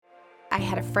I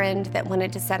had a friend that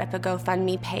wanted to set up a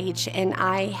GoFundMe page, and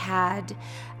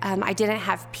I didn't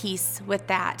have peace with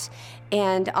that.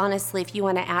 And honestly, if you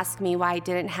want to ask me why I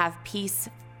didn't have peace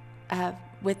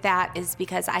with that, is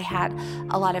because I had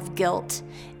a lot of guilt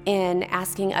in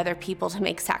asking other people to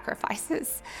make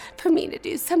sacrifices for me to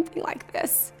do something like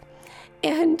this.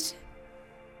 And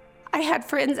I had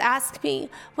friends ask me,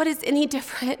 what is any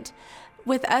different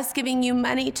with us giving you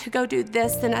money to go do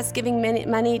this than us giving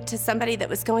money to somebody that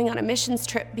was going on a missions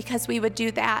trip, because we would do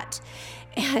that.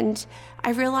 And I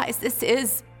realized this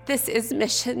is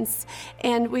missions,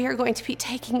 and we are going to be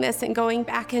taking this and going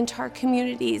back into our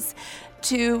communities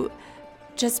to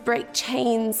just break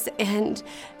chains and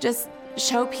just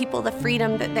show people the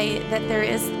freedom that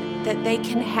they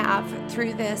can have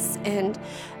through this. And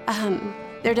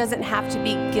there doesn't have to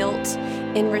be guilt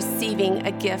in receiving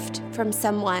a gift from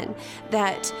someone.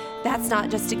 That's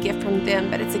not just a gift from them,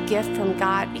 but it's a gift from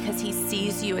God, because He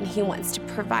sees you and He wants to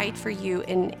provide for you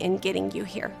in getting you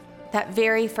here. That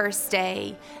very first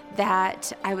day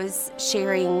that I was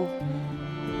sharing,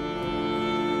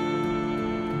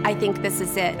 I think this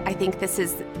is it. I think this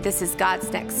is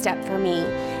God's next step for me.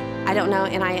 I don't know,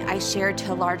 and I shared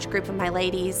to a large group of my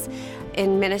ladies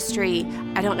in ministry,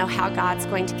 I don't know how God's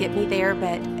going to get me there,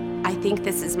 but I think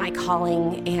this is my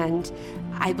calling, and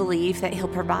I believe that He'll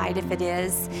provide if it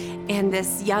is. And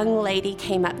this young lady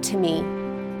came up to me,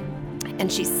 and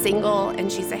she's single,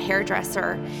 and she's a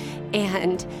hairdresser,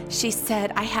 and she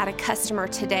said, I had a customer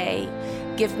today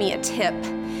give me a tip,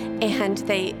 and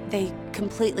they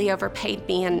completely overpaid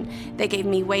me, and they gave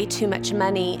me way too much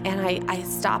money. And I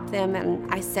stopped them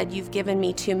and I said, you've given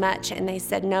me too much. And they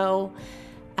said, no,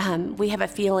 we have a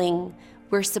feeling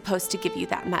we're supposed to give you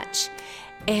that much.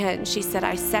 And she said,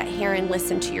 I sat here and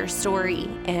listened to your story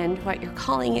and what your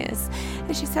calling is.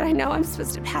 And she said, I know I'm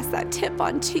supposed to pass that tip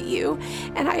on to you.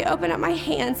 And I open up my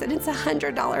hands, and it's a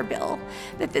 $100 bill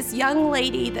that this young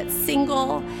lady that's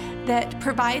single, that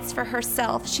provides for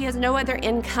herself, she has no other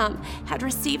income, had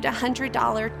received a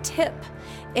 $100 tip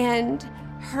and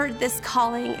heard this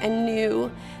calling and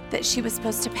knew that she was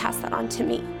supposed to pass that on to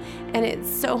me. And it's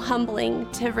so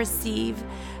humbling to receive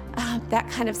that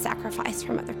kind of sacrifice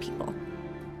from other people.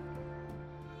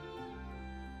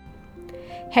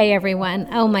 Hey everyone,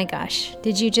 oh my gosh,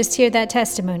 did you just hear that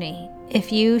testimony?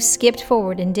 If you skipped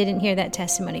forward and didn't hear that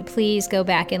testimony, please go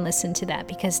back and listen to that,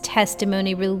 because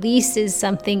testimony releases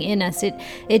something in us.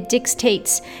 It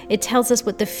dictates, it tells us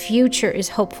what the future is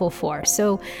hopeful for.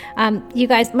 So you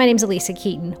guys, my name's Elisa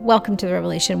Keaton. Welcome to the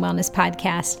Revelation Wellness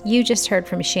Podcast. You just heard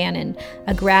from Shannon,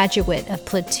 a graduate of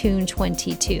Platoon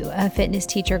 22, a fitness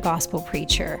teacher, gospel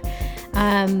preacher.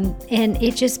 And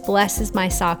it just blesses my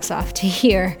socks off to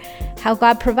hear how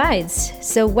God provides.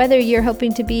 So whether you're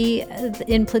hoping to be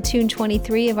in Platoon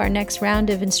 23 of our next round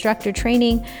of instructor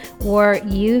training, or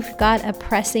you've got a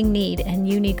pressing need and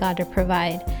you need God to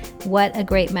provide, what a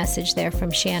great message there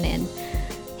from Shannon.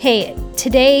 Hey,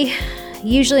 today,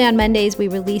 usually on Mondays, we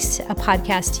release a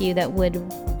podcast to you that would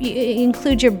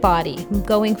include your body,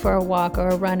 going for a walk or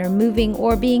a run or moving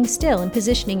or being still and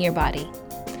positioning your body.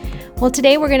 Well,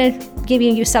 today we're going to give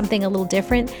you something a little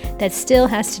different that still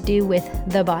has to do with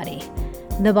the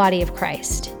body of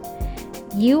Christ.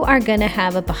 You are going to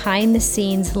have a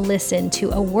behind-the-scenes listen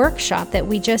to a workshop that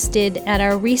we just did at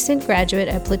our recent graduate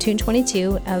at Platoon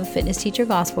 22 of Fitness Teacher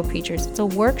Gospel Preachers. It's a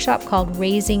workshop called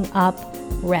Raising Up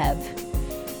Rev.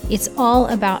 It's all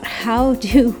about how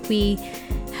do we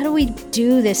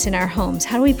do this in our homes?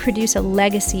 How do we produce a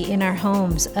legacy in our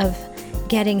homes of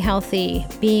getting healthy,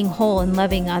 being whole, and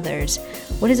loving others?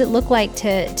 What does it look like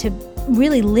to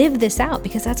really live this out?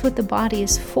 Because that's what the body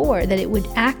is for, that it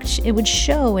would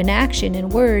show in action, in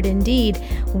word, in deed,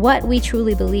 what we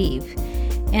truly believe.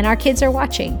 And our kids are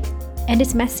watching, and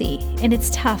it's messy, and it's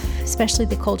tough, especially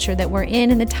the culture that we're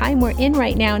in and the time we're in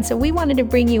right now. And so we wanted to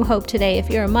bring you hope today. If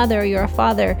you're a mother or you're a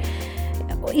father,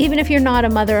 even if you're not a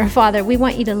mother or father, we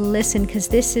want you to listen, because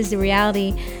this is the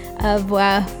reality of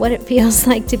what it feels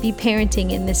like to be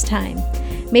parenting in this time.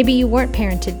 Maybe you weren't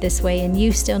parented this way and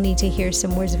you still need to hear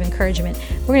some words of encouragement.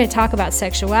 We're going to talk about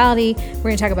sexuality. We're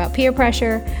going to talk about peer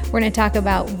pressure. We're going to talk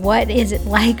about what is it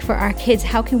like for our kids.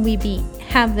 How can we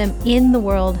have them in the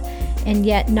world and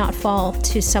yet not fall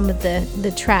to some of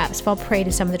the traps, fall prey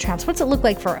to some of the traps? What's it look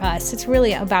like for us? It's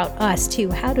really about us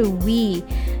too. How do we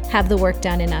have the work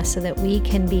done in us so that we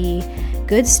can be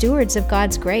good stewards of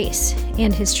God's grace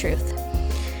and His truth?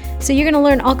 So you're going to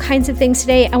learn all kinds of things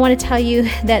today. I want to tell you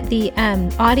that the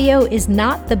audio is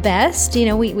not the best. You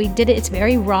know, we did it. It's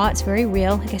very raw. It's very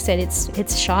real. Like I said,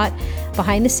 it's shot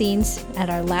behind the scenes at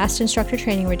our last instructor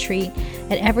training retreat.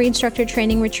 At every instructor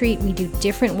training retreat, we do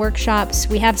different workshops.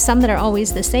 We have some that are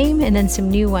always the same and then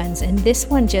some new ones. And this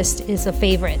one just is a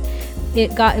favorite. It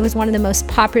was one of the most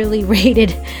popularly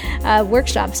rated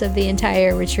workshops of the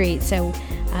entire retreat. So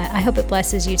I hope it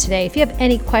blesses you today. If you have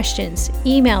any questions,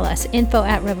 email us,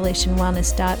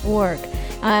 info@revelationwellness.org.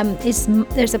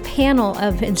 There's a panel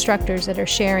of instructors that are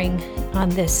sharing on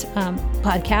this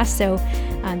podcast. So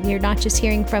you're not just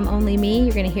hearing from only me.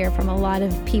 You're going to hear from a lot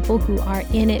of people who are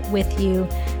in it with you,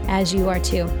 as you are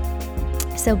too.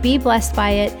 So be blessed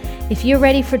by it. If you're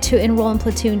ready to enroll in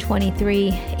Platoon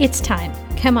 23, it's time.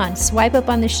 Come on, swipe up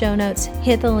on the show notes,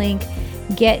 hit the link,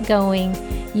 get going.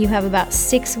 You have about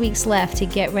 6 weeks left to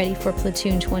get ready for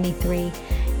Platoon 23.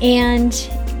 And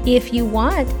if you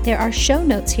want, there are show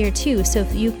notes here too. So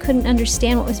if you couldn't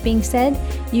understand what was being said,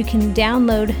 you can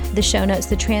download the show notes,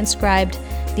 the transcribed,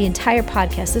 the entire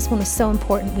podcast. This one was so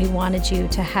important. We wanted you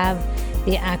to have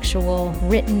the actual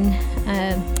written,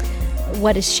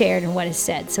 what is shared and what is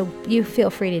said. So you feel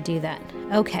free to do that.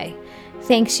 Okay.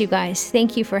 Thanks, you guys.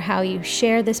 Thank you for how you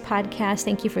share this podcast.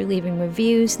 Thank you for leaving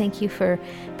reviews. Thank you for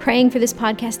praying for this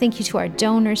podcast. Thank you to our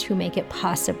donors who make it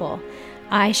possible.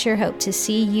 I sure hope to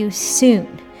see you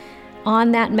soon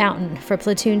on that mountain for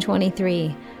Platoon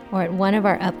 23 or at one of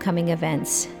our upcoming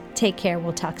events. Take care.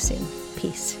 We'll talk soon.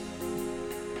 Peace.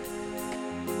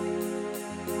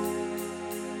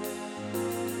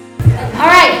 All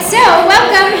right, so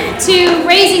welcome to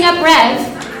Raising Up Rev.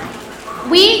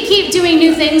 We keep doing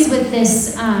new things with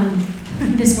this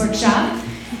this workshop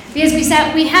because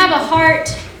we have a heart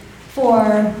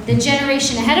for the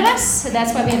generation ahead of us. So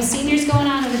that's why we have seniors going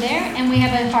on over there, and we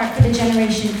have a heart for the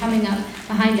generation coming up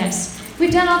behind us.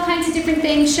 We've done all kinds of different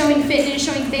things, showing fitness,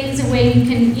 showing things, a way you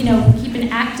can, keep an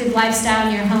active lifestyle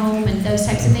in your home and those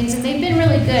types of things, and they've been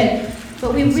really good.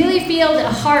 But we really feel that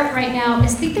a heart right now, I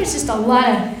think there's just a lot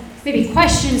of maybe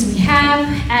questions we have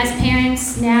as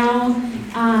parents now.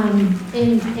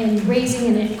 In raising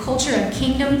in a culture of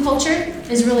kingdom culture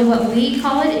is really what we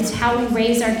call it. It's how we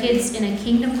raise our kids in a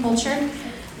kingdom culture.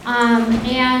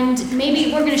 And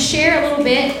maybe we're going to share a little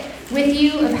bit with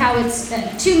you of how it's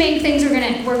two main things we're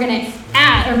going to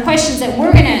add, or questions that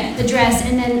we're going to address,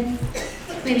 and then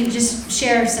maybe just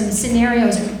share some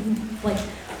scenarios. Like,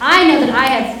 I know that I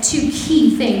have two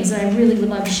key things that I really would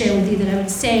love to share with you that I would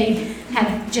say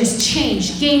have just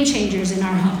changed, game changers in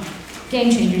our home. Game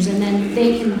changers, and then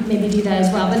they can maybe do that as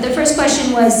well. But the first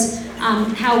question was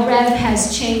how Rev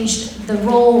has changed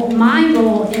my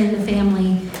role in the family,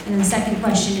 and then the second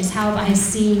question is how have I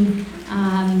seen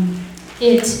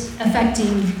it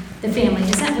affecting the family.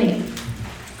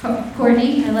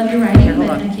 Courtney, I love your writing, but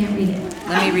I can't read it.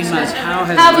 Let me read mine. How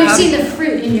have you seen the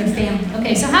fruit in your family?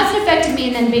 Okay, so how's it affected me,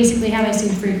 and then basically how have I seen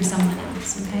the fruit in someone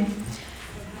else, okay?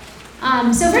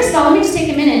 So first of all, let me just take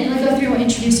a minute and go through and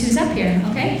introduce who's up here,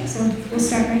 okay? So we'll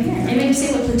start right here. And maybe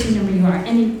say what platoon number you are,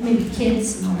 and maybe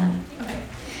kids and all that. Okay.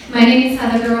 My name is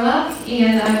Heather Gerlach,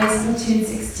 and I was platoon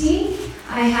 16.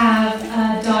 I have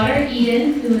a daughter,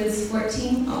 Eden, who is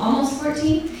 14, almost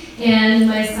 14, and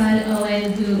my son,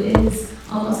 Owen, who is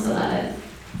almost 11.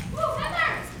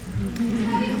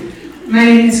 My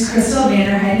name is Crystal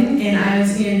Vanderheiden, and I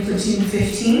was in platoon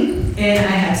 15, and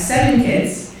I have 7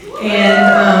 kids.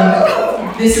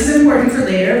 And this is important for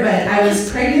later, but I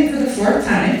was pregnant for the 4th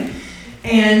time,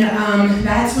 and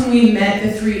that's when we met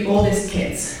the 3 oldest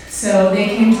kids. So they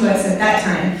came to us at that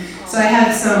time. So I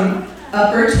have some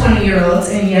upper 20-year-olds,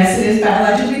 and yes, it is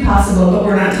biologically possible, but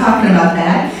we're not talking about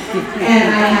that.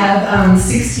 And I have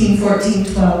 16, 14,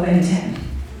 12, and 10.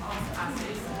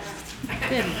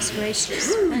 Goodness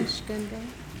gracious. That's good, bro.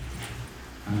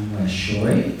 I'm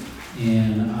Shoy,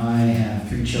 and I have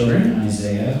 3 children,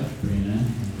 Isaiah, Brina,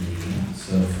 and Lydia,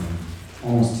 so from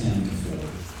almost 10 to 4.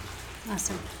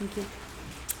 Awesome, thank you.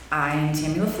 I am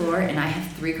Tammy LaFleur, and I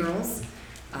have 3 girls,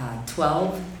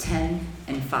 12, 10,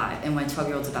 and 5. And my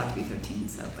 12-year-old's about to be 13,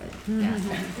 so, but, yeah.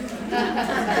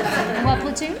 What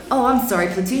platoon? Oh, I'm sorry,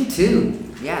 platoon 2.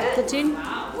 Yeah. Platoon?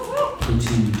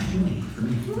 Platoon 20 for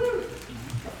me.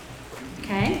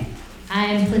 Okay.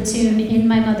 I'm platoon in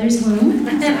my mother's womb.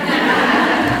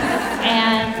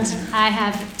 And I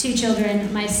have 2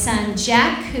 children. My son,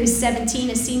 Jack, who's 17,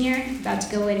 a senior, about to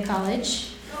go away to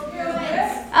college. Go Bruins!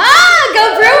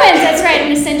 Go Bruins! That's right. I'm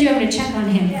going to send you over to check on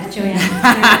him, Joanne. Go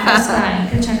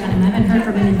check on him. I haven't heard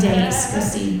from him in days. Go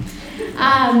see.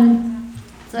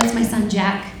 So that's my son,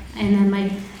 Jack. And then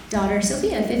my daughter,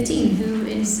 Sophia, 15, who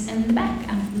is in the back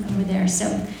over there. So,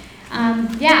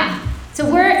 yeah.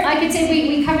 So I could say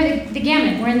we cover the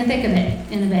gamut. We're in the thick of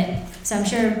it in a bit. So I'm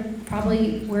sure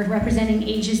probably we're representing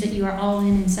ages that you are all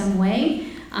in some way.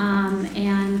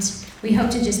 And we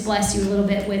hope to just bless you a little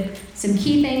bit with some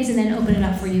key things and then open it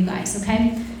up for you guys,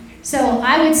 okay? So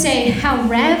I would say how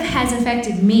Rev has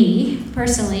affected me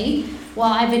personally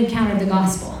while I've encountered the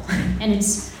gospel. And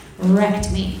it's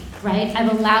wrecked me, right?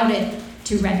 I've allowed it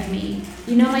to wreck me.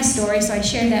 You know my story, so I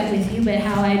shared that with you, but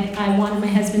how I wanted my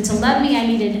husband to love me. I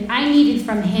needed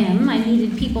from him. I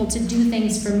needed people to do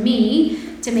things for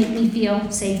me to make me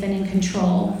feel safe and in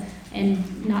control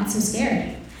and not so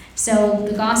scared. So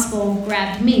the gospel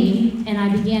grabbed me, and I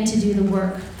began to do the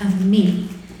work of me.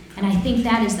 And I think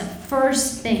that is the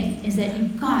first thing, is that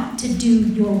you've got to do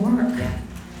your work.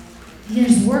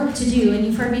 There's work to do, and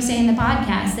you've heard me say in the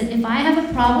podcast that if I have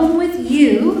a problem with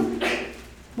you,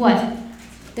 what?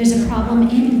 There's a problem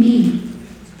in me.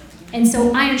 And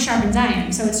so iron sharpens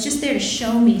iron, so it's just there to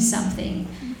show me something.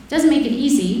 Doesn't make it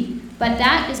easy, but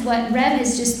that is what Rev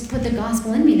has just put the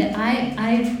gospel in me, that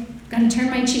I've got to turn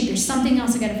my cheek. There's something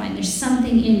else I've got to find. There's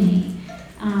something in me.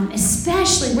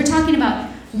 Especially, we're talking about,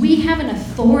 we have an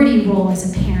authority role as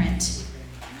a parent.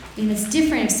 And it's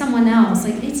different if someone else,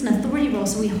 like it's an authority role,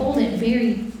 so we hold it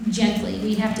very gently.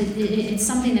 We have to, it's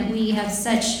something that we have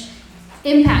such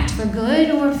impact for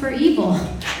good or for evil.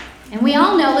 And we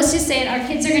all know, let's just say it, our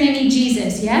kids are going to need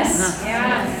Jesus, yes?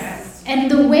 Yes. And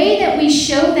the way that we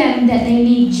show them that they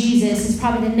need Jesus is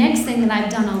probably the next thing that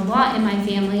I've done a lot in my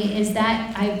family, is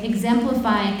that I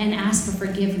exemplify and ask for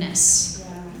forgiveness.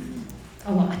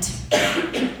 A lot.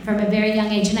 From a very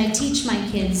young age. And I teach my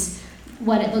kids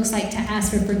what it looks like to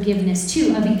ask for forgiveness,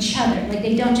 too, of each other. Like,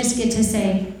 they don't just get to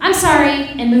say, I'm sorry,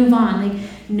 and move on. Like,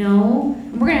 no.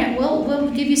 We'll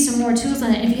give you some more tools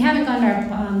on it. If you haven't gone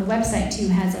to our, the website, too,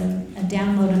 has a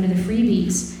download under the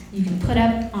freebies. You can put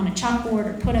up on a chalkboard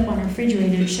or put up on a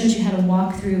refrigerator. It shows you how to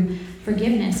walk through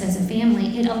forgiveness as a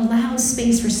family. It allows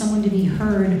space for someone to be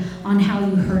heard on how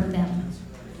you hurt them.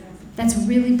 That's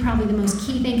really probably the most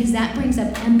key thing, because that brings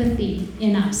up empathy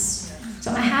in us.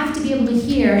 So I have to be able to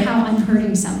hear how I'm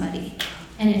hurting somebody.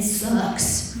 And it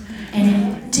sucks.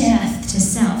 And it's death to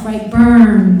self, right?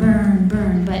 Burn, burn,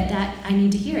 burn. But that, I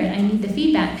need to hear it. I need the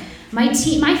feedback. My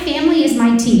family is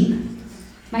my team.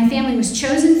 My family was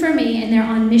chosen for me, and they're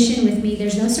on mission with me.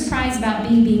 There's no surprise about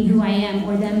me being who I am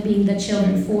or them being the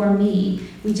children for me.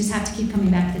 We just have to keep coming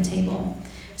back to the table.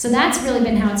 So that's really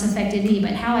been how it's affected me.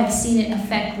 But how I've seen it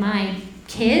affect my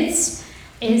kids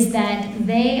is that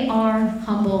they are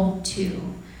humble too,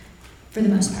 for the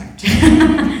most part.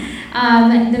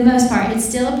 The most part, it's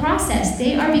still a process.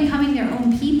 They are becoming their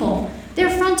own people. Their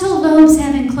frontal lobes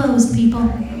haven't closed, people.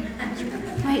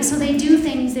 Right, so they do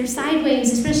things, they're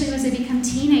sideways, especially as they become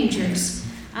teenagers.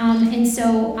 And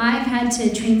so I've had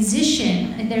to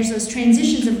transition. And there's those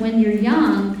transitions of when you're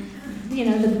young, you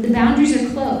know, the boundaries are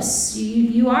close.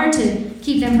 You are to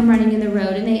keep them from running in the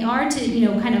road, and they are to, you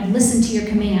know, kind of listen to your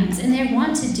commands. And they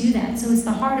want to do that. So it's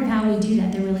the heart of how we do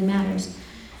that that really matters.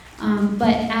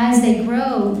 But as they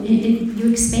grow,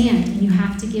 you expand, and you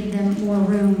have to give them more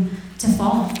room to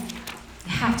fall.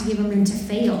 You have to give them room to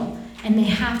fail. And they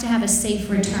have to have a safe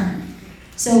return.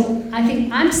 So I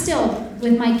think I'm still,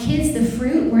 with my kids, the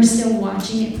fruit, we're still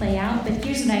watching it play out. But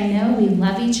here's what I know. We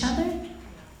love each other.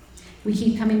 We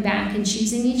keep coming back and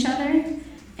choosing each other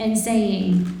and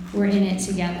saying we're in it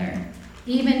together.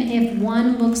 Even if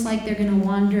one looks like they're going to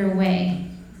wander away,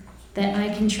 that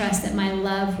I can trust that my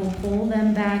love will pull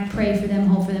them back, pray for them,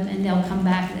 hope for them, and they'll come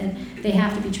back. And they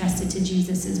have to be trusted to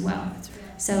Jesus as well.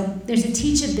 So there's a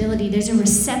teachability, there's a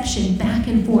reception back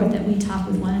and forth that we talk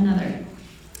with one another.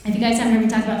 If you guys haven't heard me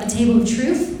talk about the table of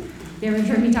truth, have you ever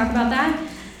heard me talk about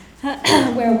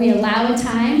that? Where we allow a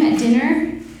time at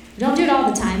dinner. We don't do it all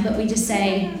the time, but we just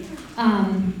say,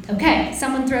 okay,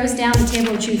 someone throws down the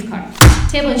table of truth card.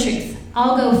 Table of truth.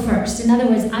 I'll go first. In other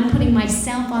words, I'm putting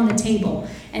myself on the table.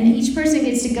 And each person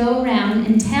gets to go around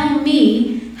and tell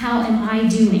me, how am I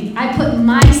doing? I put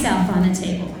myself on the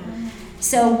table.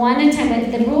 So one at a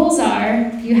time, the rules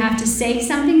are, you have to say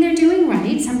something they're doing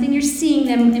right, something you're seeing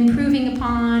them improving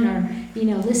upon or, you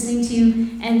know, listening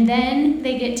to, and then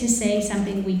they get to say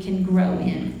something we can grow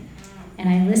in. And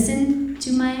I listen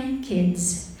to my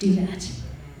kids do that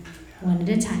one at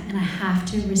a time, and I have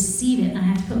to receive it, and I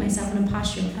have to put myself in a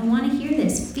posture. I want to hear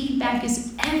this. Feedback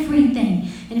is everything.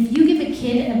 And if you give a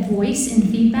kid a voice in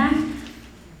feedback,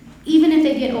 even if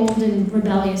they get old and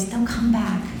rebellious, they'll come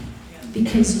back.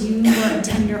 Because you are a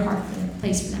tender heart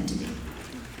place for them to be.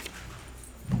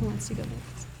 Who wants to go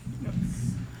next?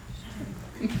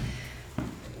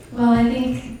 Well, I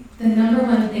think the number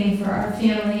one thing for our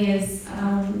family is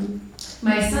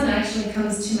my son actually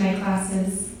comes to my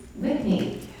classes with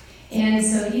me. And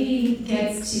so he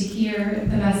gets to hear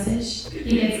the message.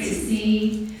 He gets to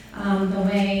see the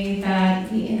way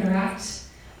that we interact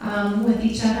with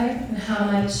each other and how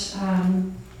much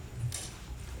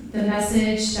the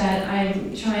message that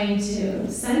I'm trying to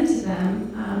send to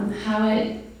them, how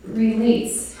it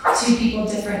relates to people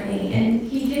differently. And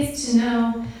he gets to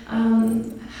know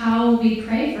how we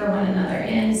pray for one another.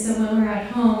 And so when we're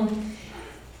at home,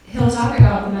 he'll talk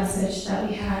about the message that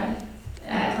we had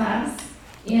at class.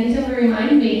 And he'll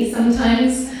remind me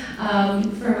sometimes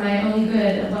for my own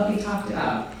good of what we talked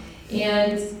about.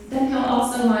 And then he'll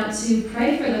also want to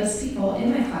pray for those people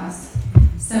in my class.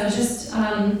 So just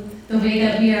the way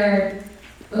that we are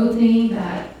opening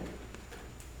that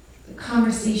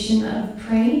conversation of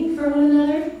praying for one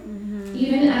another,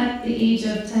 even at the age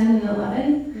of 10 and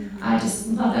 11, I just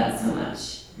love that so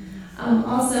much.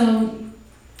 Also,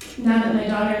 now that my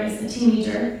daughter is a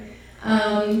teenager,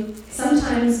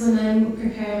 sometimes when I'm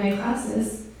preparing my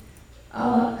classes,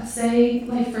 I'll say,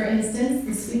 like for instance,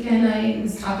 this weekend I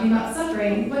was talking about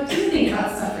suffering. What do you think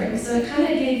about suffering? So it kind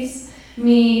of gives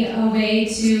me a way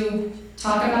to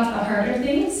talk about the harder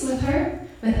things with her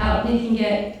without making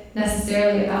it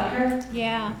necessarily about her.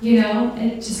 Yeah. You know,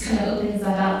 it just kind of opens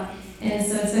that up. And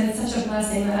so it's been such a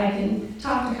blessing that I can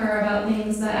talk to her about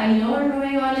things that I know are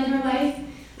going on in her life,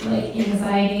 like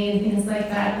anxiety and things like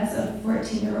that as a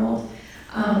 14-year-old.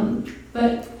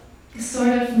 But sort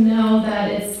of know that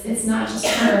it's not just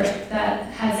her that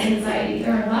has anxiety.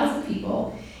 There are lots of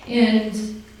people. And,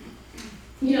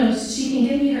 you know, she can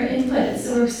give me her input.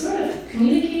 So we're sort of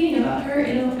communicating about her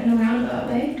in a roundabout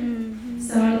way.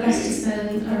 So that's just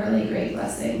been a really great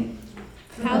blessing.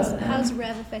 How's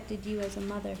Rev affected you as a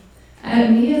mother?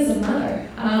 Me as a mother.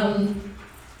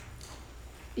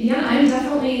 Yeah, I'm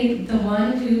definitely the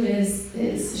one who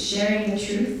is sharing the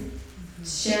truth.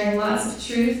 Sharing lots of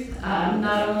truth,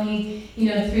 not only,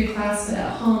 through class, but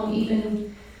at home,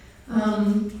 even,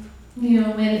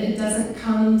 when it doesn't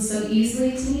come so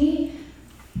easily to me,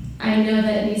 I know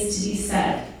that it needs to be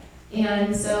said.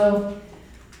 And so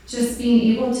just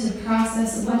being able to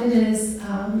process what it is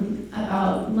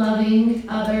about loving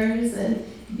others and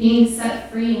being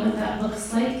set free, what that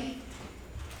looks like,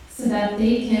 so that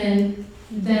they can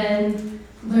then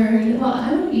learn, well,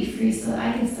 I want to be free so that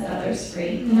I can set others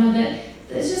free. That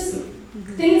it's just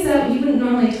things that you wouldn't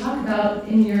normally talk about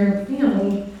in your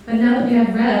family, but now that we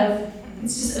have Rev,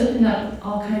 it's just opened up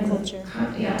all kinds of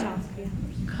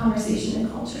conversation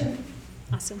and culture.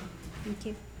 Awesome. Thank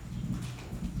you.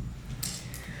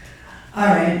 All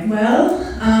right, well,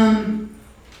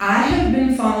 I have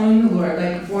been following the Lord,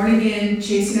 like born again,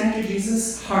 chasing after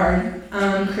Jesus, hard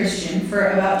Christian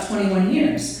for about 21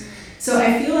 years. So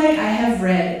I feel like I have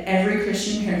read every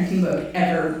Christian parenting book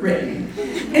ever written.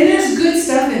 And there's good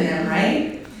stuff in them,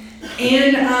 right?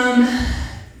 And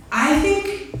I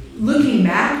think looking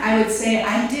back, I would say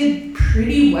I did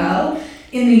pretty well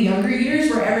in the younger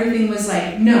years where everything was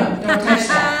like, no, don't touch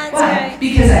that. Why? Right.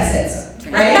 Because I said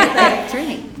so, right?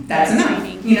 Like, that's enough,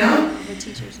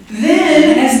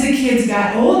 Then as the kids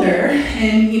got older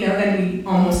and, then we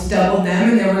almost doubled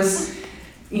them and there was,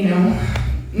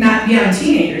 not beyond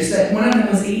teenagers, but one of them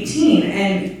was 18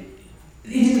 and it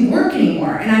didn't work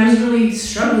anymore. And I was really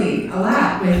struggling a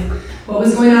lot with what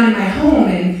was going on in my home.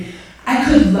 And I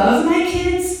could love my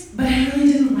kids, but I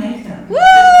really didn't like them. Woo!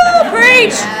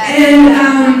 Preach! And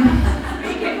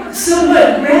so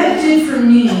what Rev did for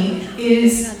me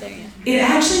is it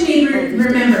actually made me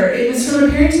remember. It was from a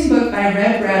parenting book by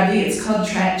Rev Bradley. It's called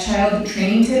Child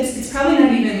Training Tips. It's probably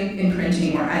not even in print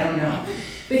anymore. I don't know.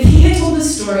 But he had told a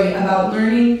story about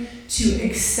learning to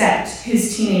accept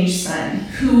his teenage son,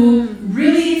 who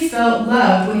really felt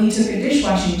loved when he took a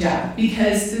dishwashing job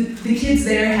because the kids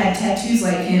there had tattoos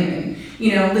like him and,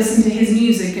 listened to his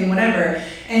music and whatever.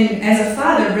 And as a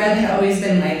father, Rev had always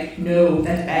been like, no,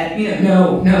 that's bad.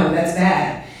 No, that's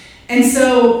bad. And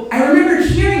so I remember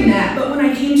hearing that, but when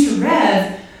I came to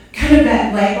Rev, kind of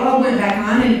that light bulb went back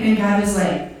on and God was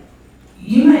like,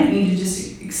 you might need to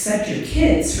just accept your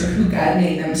kids for who God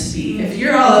made them to be. If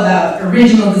you're all about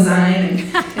original design and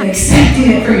accepting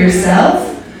it for yourself,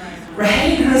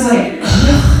 right? And I was like,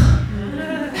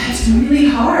 ugh, that's really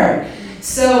hard.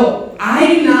 So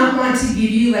I do not want to give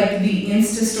you like the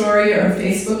Insta story or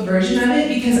Facebook version of it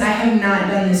because I have not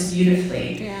done this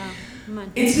beautifully. Yeah.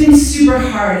 It's been super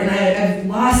hard and I've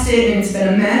lost it and it's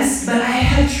been a mess, but I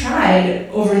have tried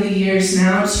over the years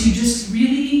now to just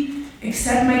really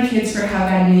accept my kids for how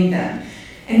God made them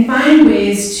and find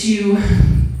ways to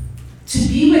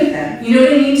be with them. You know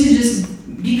what I mean? To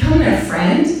just become their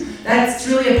friend. That's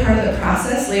really a part of the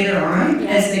process later on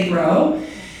as they grow.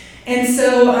 And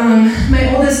so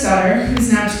my oldest daughter,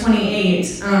 who's now 28,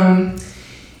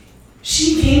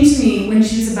 she came to me when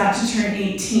she was about to turn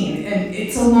 18. And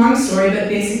it's a long story, but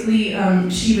basically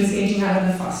she was aging out of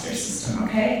the foster system,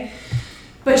 okay?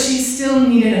 But she still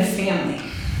needed a family.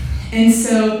 And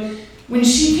so when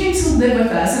she came to live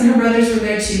with us, and her brothers were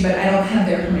there too, but I don't have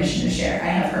their permission to share. I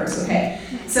have hers, okay?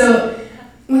 So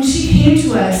when she came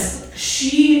to us,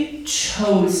 she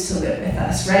chose to live with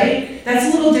us, right?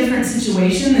 That's a little different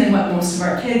situation than what most of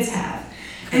our kids have.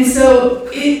 And so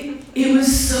it was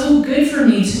so good for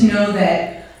me to know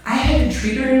that I had to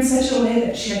treat her in such a way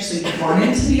that she actually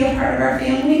wanted to be a part of our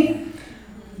family.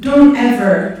 Don't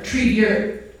ever treat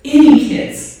any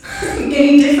kids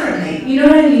any differently. You know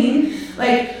what I mean?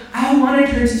 Like, I wanted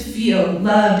her to feel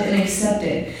loved and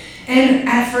accepted. And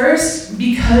at first,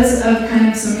 because of kind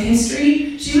of some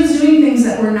history, she was doing things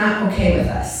that were not okay with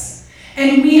us.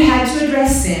 And we had to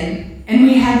address sin, and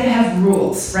we had to have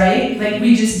rules, right? Like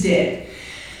we just did.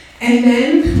 And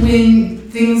then when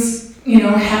things,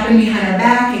 happened behind our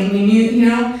back and we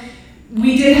knew,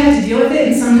 we did have to deal with it.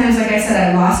 And sometimes, like I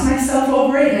said, I lost myself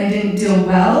over it and I didn't deal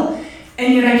well.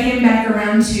 And yet I came back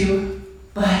around to,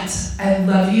 but I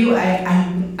love you.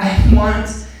 I want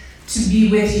to be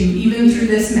with you, even through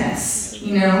this mess.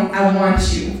 I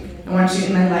want you. I want you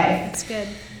in my life. That's good.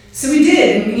 So we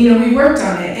did, and we worked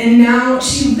on it. And now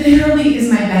she literally is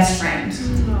my best friend.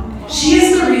 She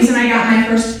is the reason I got my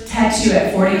first tattoo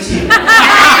at 42.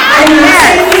 I'm not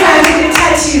saying we have to get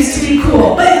tattoos to be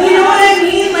cool, but you know what I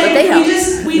mean?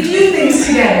 Like, we do things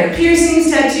together.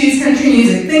 Piercings, tattoos, country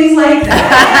music, things like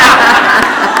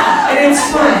that. And it's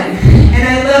fun. And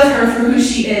I love her for who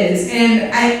she is.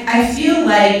 And I feel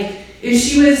like if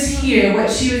she was here,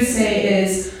 what she would say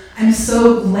is, I'm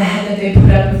so glad that they put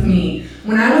up with me.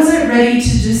 When I wasn't ready to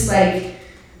just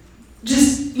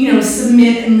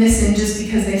submit and listen just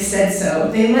because they said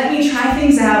so, they let me try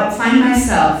things out, find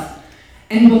myself,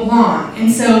 and belong.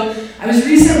 And so I was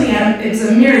recently it was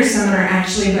a marriage seminar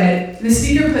actually, but the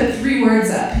speaker put 3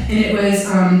 words up, and it was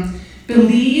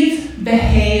believe,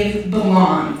 behave,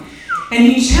 belong. And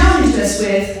he challenged us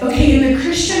with, okay, in the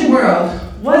Christian world,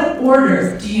 what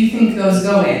order do you think those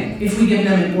go in if we give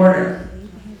them an order?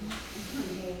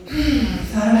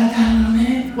 Thought about that a little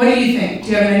minute. What do you think? Do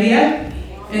you have an idea?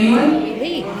 Anyone?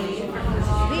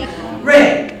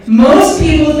 Right. Most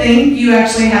people think you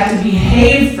actually have to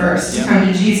behave first to come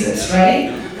to Jesus,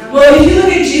 right? Well, if you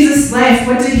look at Jesus' life,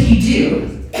 what did he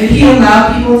do? Did he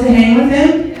allow people to hang with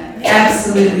him?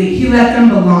 Absolutely. He let them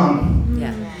belong.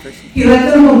 Yeah. He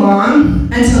let them belong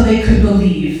until they could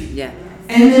believe. Yeah.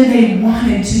 And then they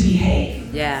wanted to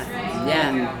behave. Yeah.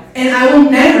 Yeah. And I will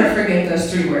never forget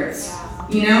those 3 words.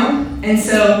 And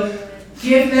so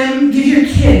give your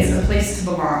kids a place to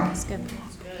belong. That's good.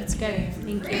 That's good.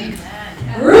 Thank you.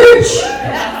 Rich.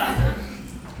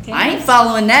 I ain't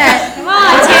following that. Come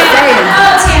on, Tammy.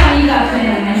 Oh, Tammy, you got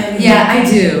it. Yeah, I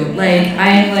do.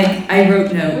 I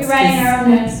wrote notes. We write our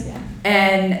own notes.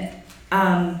 And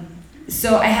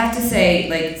so I have to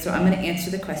say, so I'm going to answer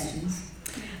the questions.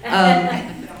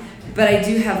 But I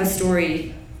do have a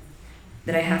story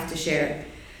that I have to share.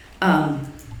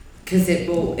 Because it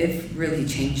really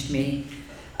changed me.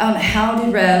 How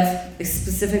did Rev,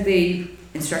 specifically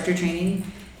instructor training,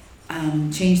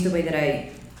 change the way that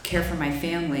I care for my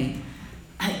family?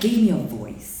 It gave me a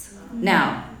voice.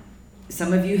 Now,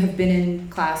 some of you have been in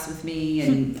class with me,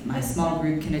 and my small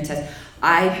group can attest.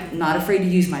 I'm not afraid to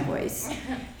use my voice,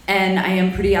 and I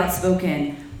am pretty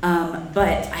outspoken.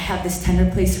 But I have this tender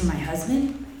place for my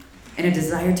husband, and a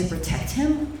desire to protect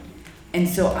him, and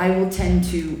so I will tend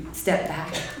to step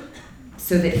back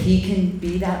so that he can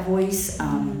be that voice,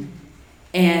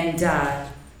 and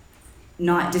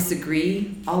not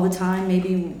disagree all the time,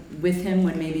 maybe with him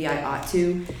when maybe I ought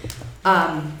to.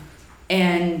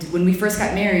 And when we first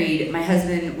got married, my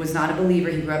husband was not a believer.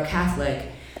 He grew up Catholic,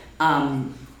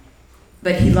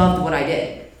 but he loved what I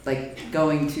did, like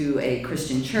going to a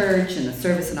Christian church and the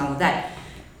service and all of that.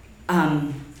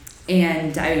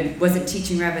 And I wasn't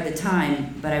teaching Rev at the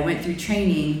time, but I went through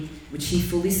training, which he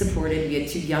fully supported. We had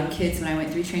 2 young kids when I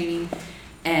went through training,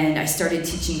 and I started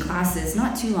teaching classes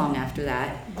not too long after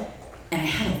that, and I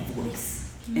had a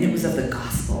voice, and it was of the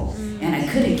gospel, and I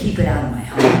couldn't keep it out of my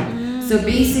home. So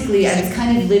basically, I was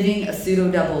kind of living a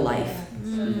pseudo-double life.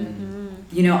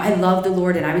 I loved the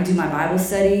Lord, and I would do my Bible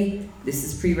study. This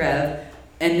is pre-Rev.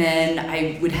 And then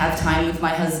I would have time with my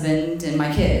husband and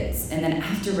my kids. And then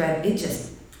after Rev, it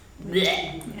just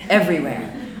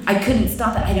everywhere. I couldn't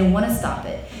stop it. I didn't want to stop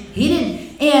it. He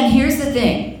didn't. And here's the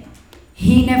thing.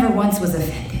 He never once was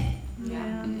offended.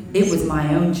 Yeah. It was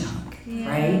my own junk,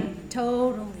 right?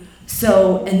 Totally.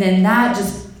 So, and then that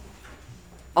just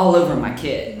all over my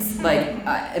kids. Like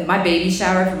at my baby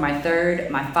shower for my 3rd,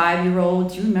 my 5-year-old,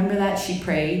 do you remember that? She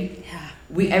prayed.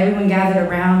 Everyone gathered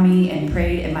around me and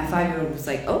prayed, and my 5-year-old was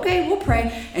like, okay, we'll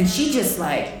pray. And she just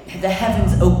like, the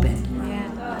heavens opened,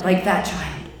 like that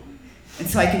child. And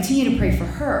so I continue to pray for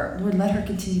her. Lord, let her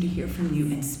continue to hear from you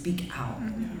and speak out,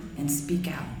 and speak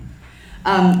out.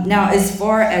 Now, as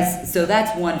far as, so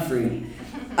that's one fruit,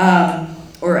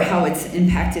 or how it's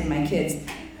impacted my kids.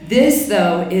 This,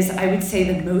 though, is, I would say,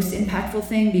 the most impactful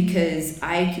thing, because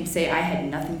I can say I had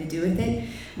nothing to do with it.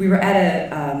 We were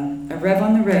at a Rev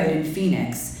on the Road in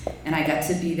Phoenix, and I got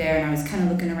to be there, and I was kind of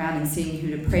looking around and seeing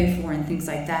who to pray for and things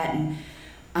like that. And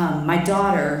my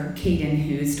daughter, Kaden,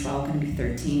 who's 12, going to be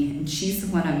 13, and she's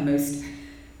the one I love.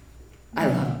 I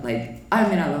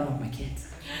love all my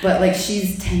kids. But, like,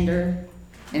 she's tender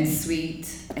and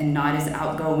sweet and not as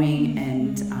outgoing,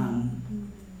 and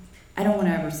I don't want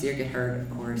to ever see her get hurt, of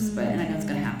course, but and I know it's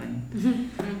going to happen.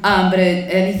 But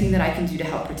anything that I can do to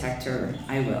help protect her,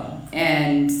 I will.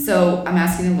 And so I'm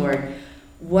asking the Lord,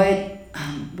 what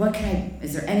can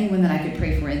is there anyone that I could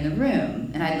pray for in the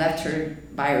room? And I left her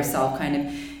by herself, kind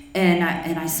of, and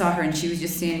I saw her, and she was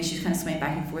just standing. She was kind of swaying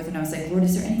back and forth, and I was like, Lord,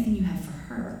 is there anything you have for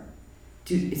her?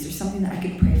 Is there something that I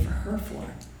could pray for her for?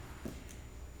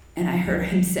 And I heard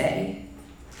him say,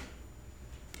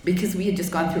 because we had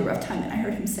just gone through a rough time, and I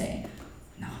heard him say,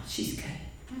 no, she's good.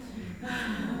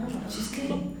 She's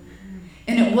good.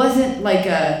 And it wasn't like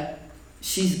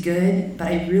she's good, but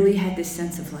I really had this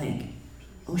sense of like,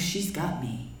 oh, she's got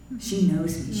me. She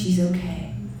knows me. She's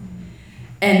okay.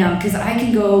 And because I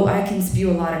can spew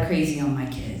a lot of crazy on my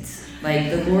kids. Like,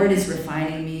 the Lord is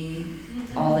refining me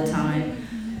all the time.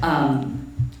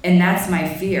 And that's my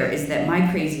fear, is that my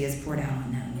crazy is poured out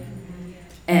on them.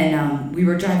 And we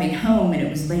were driving home, and it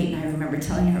was late, and I remember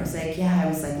telling her, I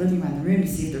was like looking around the room to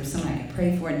see if there was someone I could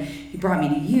pray for, and he brought me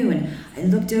to you, and I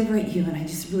looked over at you, and I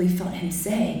just really felt him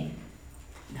say,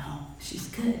 no, she's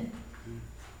good.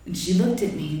 And she looked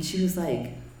at me, and she was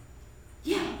like,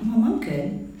 yeah, Mom, I'm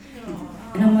good.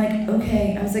 And I'm like,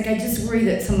 okay. I was like, I just worry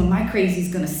that some of my crazy is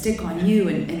going to stick on you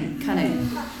and kind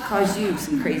of cause you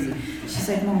some crazy. She's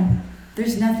like, Mom,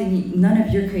 there's nothing, none of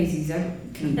your crazies ever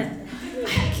can,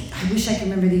 I wish I could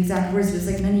remember the exact words, but it's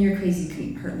like, none of your crazy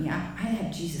can hurt me. I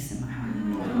have Jesus in my heart.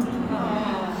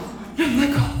 And I'm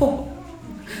like, oh.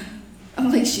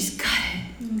 I'm like, she's got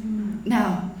it.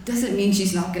 Now, doesn't mean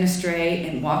she's not going to stray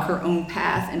and walk her own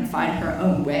path and find her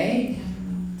own way.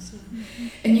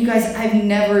 And you guys, I've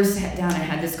never sat down and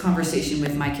had this conversation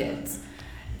with my kids.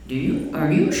 Are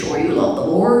you sure you love the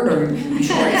Lord? Or are you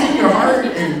sure it's in your heart?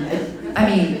 And I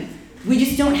mean, we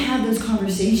just don't have those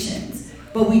conversations.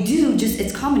 But we do,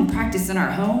 it's common practice in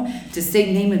our home to say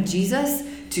the name of Jesus,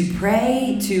 to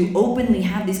pray, to openly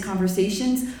have these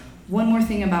conversations. One more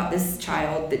thing about this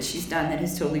child that she's done that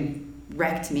has totally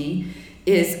wrecked me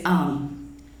is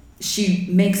she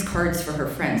makes cards for her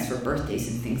friends for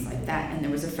birthdays and things like that. And there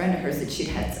was a friend of hers that she'd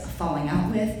had a falling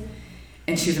out with,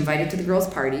 and she was invited to the girls'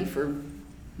 party for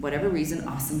whatever reason.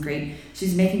 Awesome, great.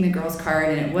 She's making the girls' card,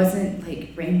 and it wasn't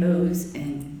like rainbows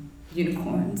and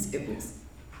unicorns. It was...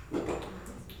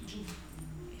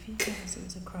 It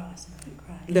was a cross.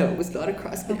 No, it was not a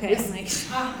cross. But Okay,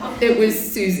 it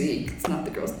was Susie. It's not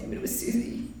the girl's name, but it was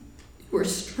Susie. You were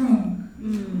strong.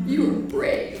 You were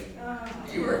brave.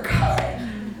 You were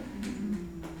kind.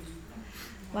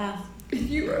 Wow. And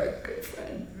you were a good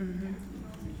friend.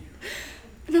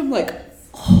 And I'm like,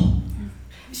 oh,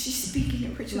 she's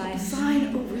speaking original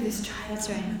design over this child. That's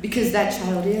right. Because that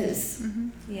child is.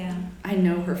 Yeah. I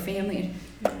know her family.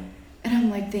 And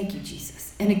I'm like, thank you,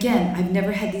 Jesus. And again, I've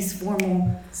never had these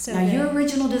formal, your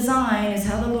original design is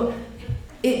how the Lord,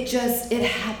 it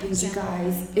happens, you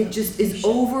guys. It just is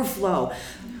overflow.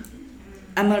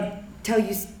 I'm going to tell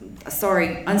you,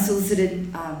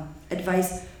 unsolicited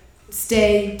advice.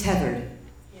 Stay tethered.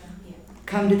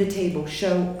 Come to the table,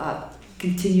 show up,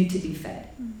 continue to be fed.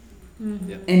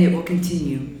 And it will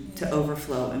continue to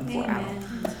overflow and pour out.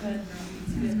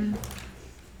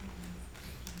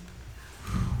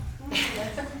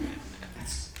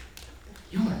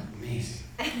 You're amazing.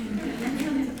 I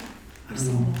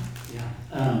don't know.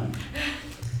 Yeah.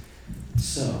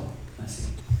 So, let's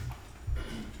see.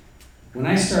 When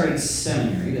I started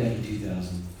seminary back in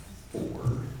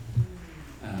 2004,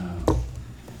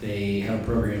 they have a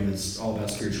program that's all about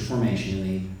spiritual formation, and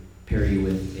they pair you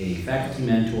with a faculty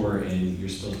mentor, and you're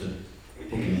supposed to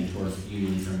pick a mentor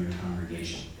usually from your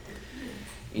congregation.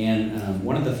 And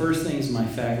one of the first things my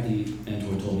faculty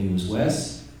mentor told me was,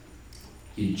 Wes,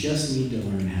 you just need to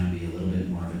learn how to be a little bit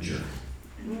more of a jerk.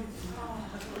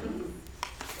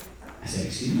 I said,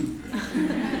 excuse me?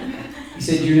 He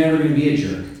said, you're never going to be a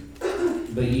jerk.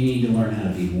 but you need to learn how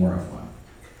to be more of one.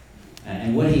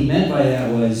 And what he meant by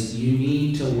that was you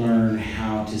need to learn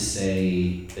how to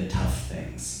say the tough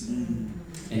things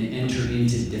and enter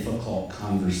into difficult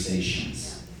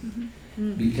conversations.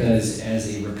 Because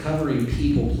as a recovering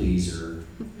people pleaser,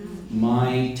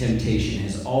 my temptation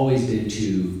has always been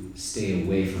to stay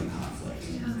away from conflict,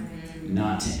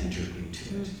 not to enter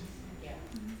into it.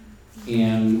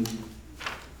 And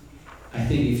I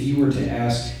think if you were to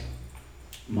ask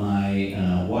my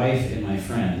wife and my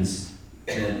friends,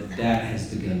 that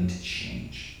has begun to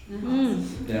change. And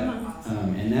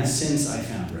that's since I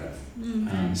found Rev.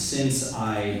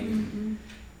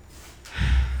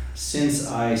 Since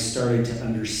I started to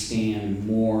understand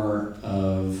more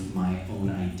of my own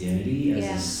identity as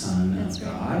a son of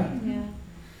God,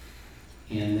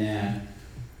 and that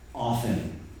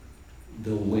often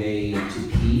the way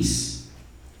to peace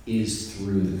is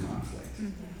through the conflict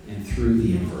and through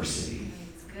the adversity,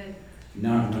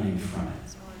 not running from it.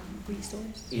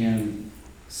 And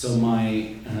so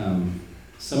my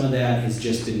some of that has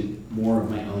just been more of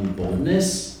my own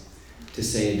boldness to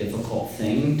say a difficult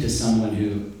thing to someone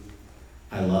who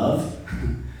I love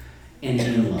and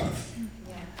in love.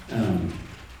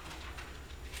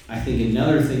 I think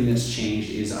another thing that's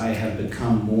changed is I have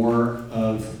become more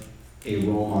of a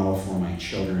role model for my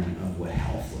children of what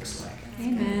health looks like.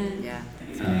 Amen. Yeah.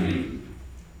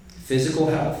 Physical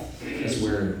health as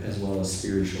well as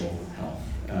spiritual health.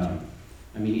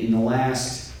 I mean, in the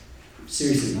last 2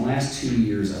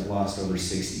 years, I've lost over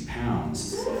 60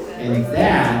 pounds. And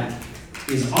that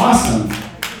is awesome.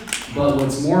 But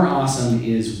what's more awesome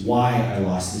is why I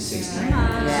lost the 60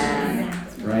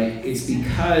 pounds. Right? It's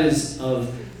because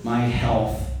of my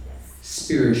health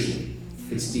spiritually.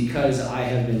 It's because I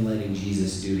have been letting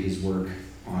Jesus do his work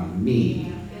on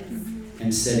me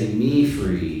and setting me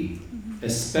free,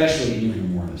 especially, and you'll hear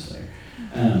more of this later,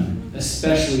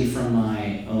 especially from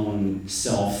my own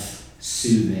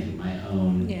self-soothing, my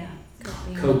own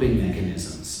coping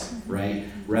mechanisms, right?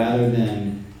 Rather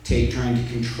than trying to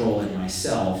control it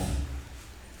myself,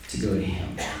 to go to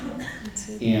him.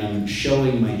 And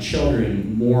showing my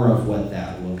children more of what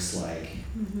that looks like,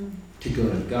 to go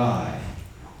to God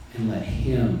and let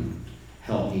him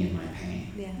help me in my pain.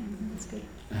 Yeah, that's good.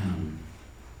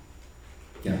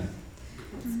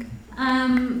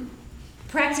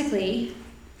 Practically,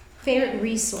 favorite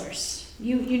resource.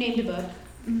 You named a book.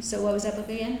 So what was that book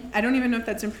again? I don't even know if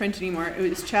that's in print anymore. It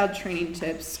was Child Training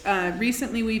Tips.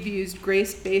 Recently we've used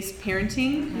Grace-Based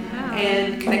Parenting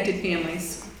and Connected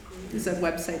Families. This is a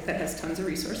website that has tons of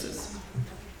resources.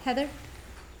 Heather?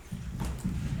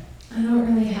 I don't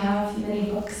really have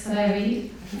many books that I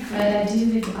read, but I do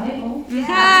read the Bible.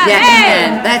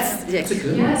 Yeah, that's a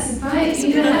good one. Yes, but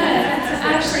you know what?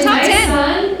 Actually, my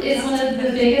son is one of the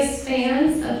biggest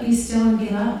fans of Be Still and Be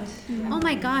Loved. Oh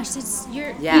my gosh,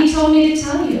 He told me to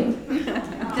tell you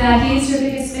that he's your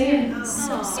biggest fan.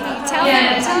 So sweet.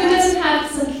 Who doesn't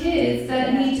have some kids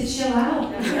that need to chill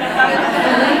out?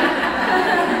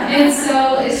 And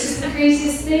so it's just the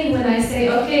craziest thing when I say,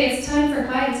 okay, it's time for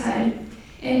quiet time,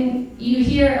 and you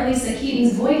hear Elisa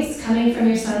Keaton's voice coming from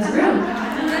your son's room.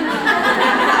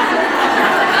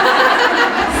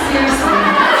 Seriously.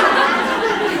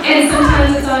 And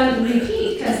sometimes it's on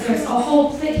repeat because there's a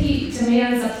whole he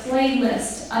demands a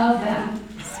playlist of them.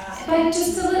 But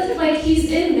just to like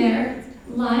he's in there,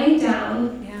 lying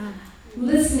down,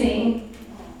 listening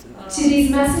to these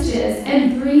messages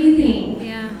and breathing.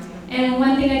 And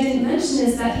one thing I didn't mention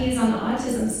is that he's on the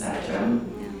autism spectrum,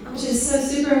 which is so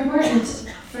super important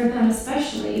for them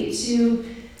especially to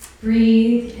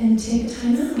breathe and take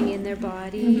time out. Be in their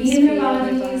bodies. And be in their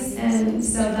bodies. And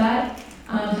so that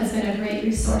has been a great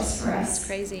resource for us. It's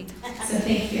crazy. So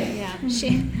thank you. Yeah.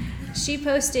 She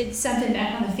posted something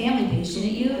back on the family page,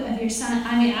 didn't you, of your son?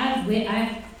 I mean, I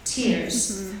have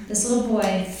tears. This little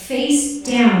boy, face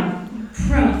down,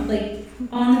 prone, like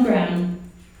on the ground,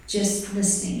 just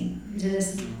listening to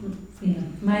this. You know,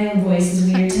 my own voice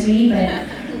is weird to me, but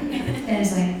and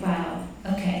it's like, wow,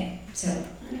 okay. So,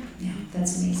 yeah,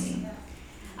 that's amazing.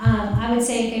 I would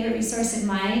say a favorite resource of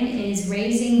mine is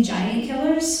Raising Giant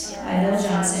Killers by Bill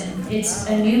Johnson. It's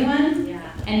a new one,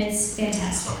 and it's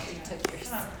fantastic.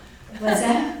 What's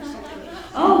that?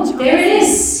 Oh, there it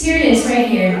is. Here it is, right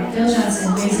here. Bill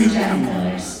Johnson, Raising Giant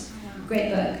Killers.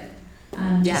 Great book.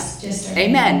 Just started.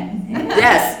 Amen.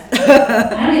 Yes.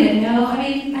 I don't even know. I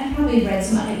mean, I probably read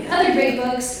some other great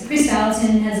books. Chris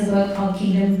Valentin has a book called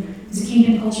Kingdom. Is it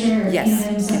Kingdom Culture or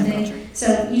Kingdom something?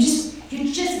 So you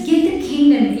just get the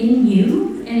kingdom in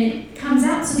you, and it comes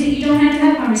out so that you don't have to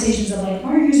have conversations of like,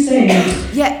 are you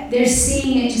saved? Yeah. They're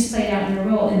seeing it just played out in their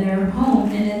role in their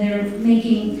home, and then they're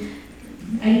making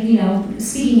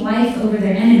speaking life over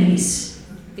their enemies,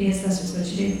 because that's just what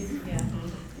you do.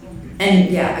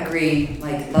 And yeah, agree,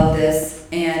 like love this.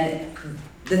 And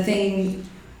the thing,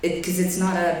 because it's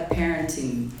not a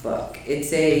parenting book,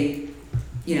 it's a,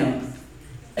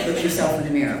 look yourself in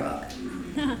the mirror book.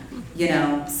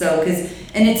 So,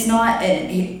 and it's not,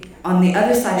 on the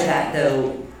other side of that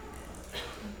though,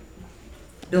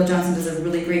 Bill Johnson does a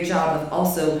really great job of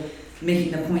also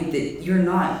making the point that you're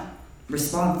not you're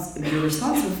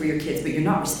responsible for your kids, but you're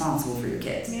not responsible for your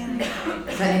kids. Yeah.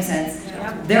 Does that make sense?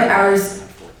 Yeah. They're ours,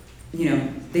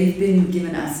 they've been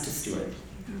given us to steward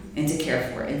and to care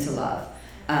for and to love.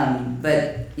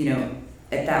 But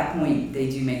at that point, they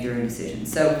do make their own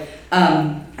decisions. So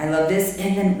I love this.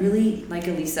 And then really, like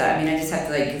Elisa, I just have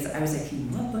to because I was like,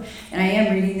 what? And I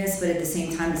am reading this, but at the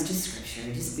same time, it's just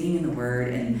scripture, just being in the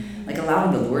Word and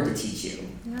allowing the Lord to teach you.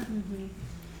 Yeah. Mm-hmm.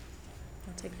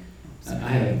 I'll take that. I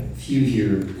have a few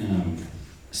here,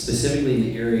 specifically in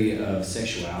the area of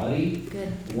sexuality.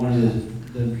 Good. One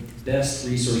of the best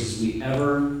resources we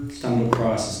ever stumbled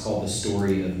across is called The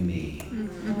Story of Me.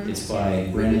 Mm-hmm. It's by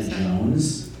Brenna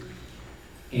Jones.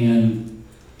 And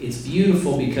it's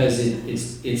beautiful because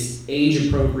it's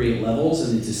age-appropriate levels,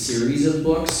 and it's a series of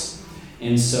books.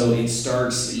 And so it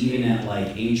starts even at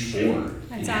age 4.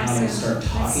 That's and how awesome. to start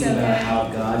talking so about good. how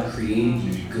God created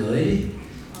you good,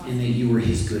 and that you were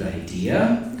His good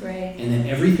idea. Great. And then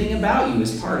everything about you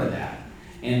is part of that.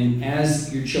 And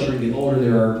as your children get older,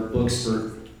 there are books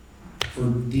for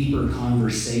deeper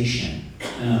conversation.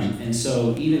 And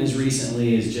so even as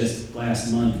recently as just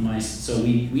last month,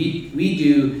 we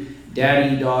do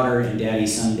daddy-daughter and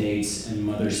daddy-son dates and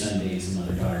mother-son dates and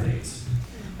mother-daughter dates.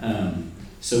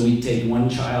 So we take one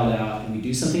child out and we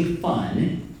do something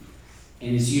fun,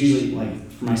 and it's usually,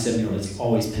 for my 7-year-old, it's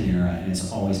always Panera and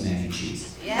it's always mac and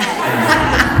cheese.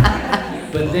 Yeah.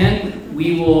 But then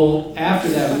after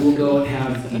that, we will go and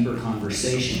have deeper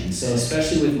conversation. And so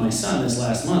especially with my son this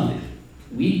last month,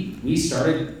 we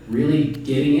started really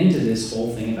getting into this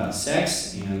whole thing about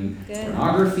sex and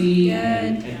pornography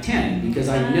at 10, because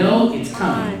I know it's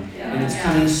coming, and it's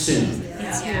coming soon.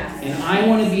 And I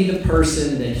want to be the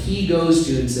person that he goes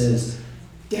to and says,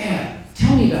 Dad,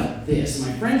 tell me about this.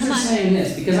 My friends are saying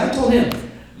this, because I told him,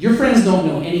 your friends don't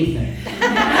know anything.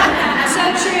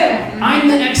 So true. I'm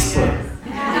the expert.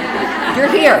 You're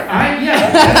here.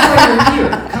 That's why you're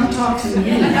here. Come talk to me.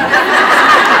 Come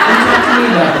talk to me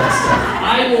about that stuff.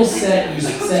 I will set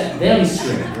them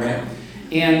straight, right?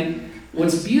 And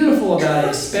what's beautiful about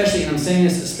it, especially, and I'm saying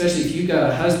this especially if you've got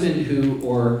a husband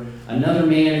or another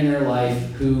man in their life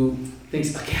who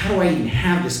thinks, how do I even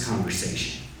have this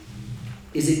conversation?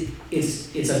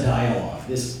 It's a dialogue.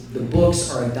 The books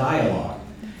are a dialogue.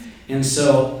 And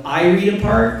so I read a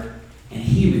part, and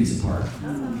he reads a part.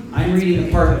 I'm reading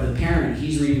the part of the parent,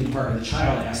 he's reading the part of the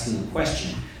child asking a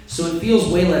question. So it feels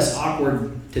way less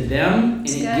awkward to them, and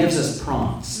it gives us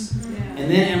prompts. Mm-hmm.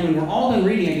 And when we're all done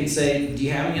reading, I can say, do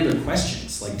you have any other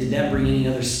questions? Did that bring any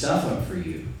other stuff up for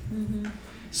you? Mm-hmm.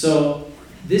 So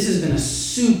this has been a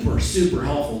super, super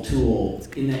helpful tool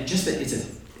in that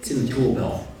it's in the tool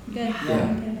belt. Good.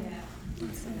 Yeah.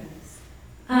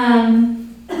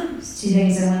 There's 2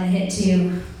 things I want to hit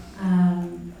too. I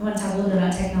want to talk a little bit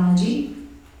about technology.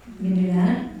 We can do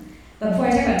that. But before I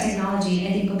talk about technology,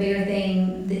 I think a bigger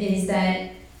thing is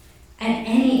that at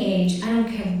any age, I don't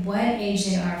care what age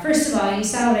they are. First of all, you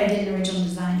saw what I did in original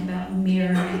design about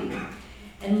mirroring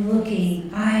and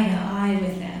looking eye to eye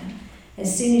with them.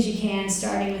 As soon as you can,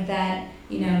 starting with that,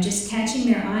 just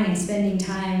catching their eye and spending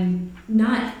time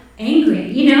not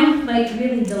angry,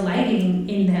 really delighting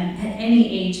in them at any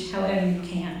age, however you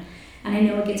can. And I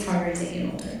know it gets harder as they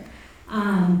get older.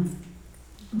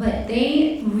 But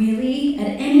they really, at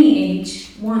any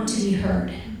age, want to be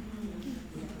heard.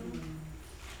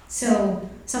 So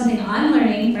something I'm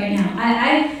learning right now,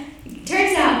 it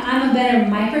turns out I'm a better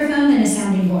microphone than a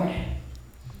sounding board.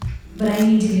 But I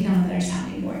need to become a better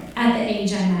sounding board at the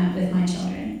age I'm at with my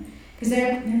children. Because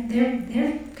they're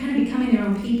kind of becoming their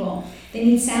own people. They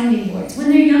need sounding boards. When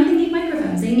they're young, they need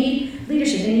microphones. They need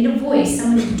leadership. They need a voice,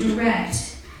 someone to direct.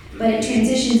 But it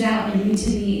transitions out and you need to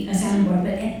be a sounding board.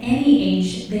 But at any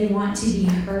age, they want to be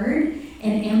heard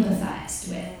and empathized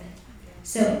with.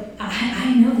 So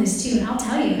I know this too, and I'll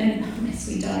tell you, and my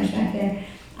sweet daughter's back there,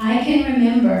 I can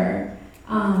remember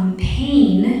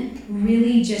pain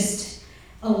really just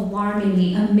alarming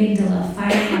me, amygdala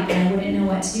firing up, and I wouldn't know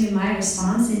what to do. And my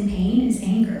response in pain is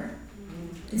anger.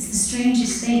 It's the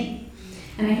strangest thing.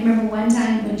 And I can remember one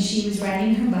time when she was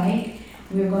riding her bike,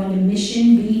 we were going to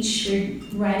Mission Beach, we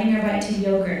were riding our bike to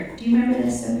Yogurt. Do you remember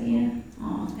this, Sophia?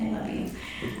 Oh, I love you.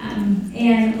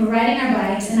 And we're riding our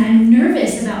bikes, and I'm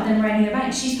nervous about them riding their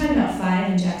bikes. She's probably about 5,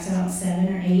 and Jack's about 7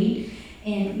 or 8.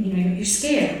 And you're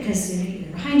scared because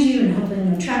they're behind you and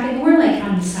hoping no traffic. And we're like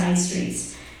on the side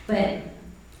streets, but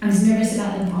I was nervous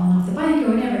about them falling off the bike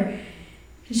or whatever.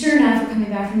 Sure enough, we're coming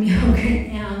back from yoga,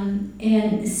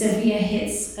 and Sophia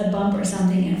hits a bump or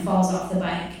something and falls off the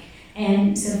bike.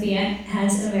 And Sophia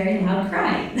has a very loud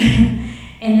cry.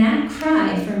 And that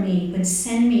cry for me would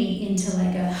send me into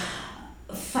like a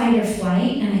fight or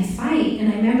flight, and I fight.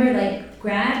 And I remember like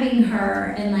grabbing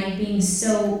her and like being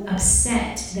so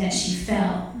upset that she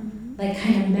fell, like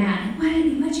kind of mad.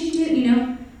 What'd you do? You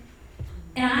know?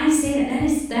 And I say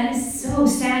that is so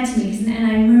sad to me. And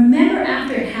I remember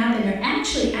after it happened, or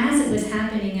actually as it was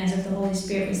happening, as if the Holy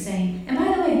Spirit was saying, and by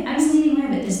the way, I was leading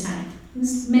Rev at this time. It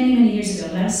was many, many years ago,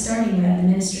 but I was starting Rev the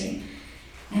ministry.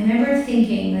 I remember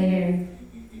thinking later,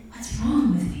 what's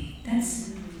wrong with me?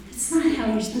 That's not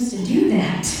how we're supposed to do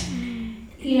that.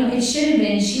 You know, it should have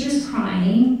been, she was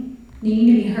crying,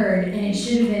 needing to be heard, and it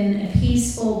should have been a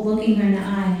peaceful looking her in the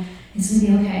eye. It's going to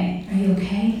be okay. Are you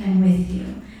okay? I'm with you.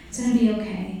 It's going to be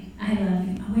okay. I love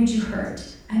you. Oh, where'd you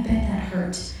hurt? I bet that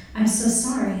hurt. I'm so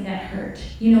sorry that hurt.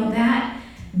 You know,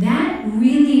 that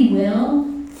really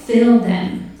will fill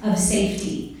them of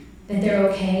safety, that they're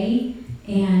okay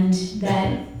and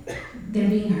that they're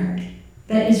being heard.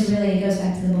 That is really, it goes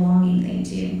back to the belonging thing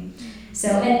too. So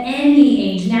at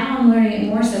any age, now I'm learning it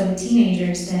more so with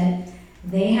teenagers, that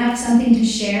they have something to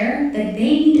share, that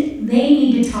they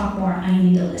need to talk more, I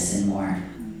need to listen more.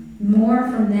 More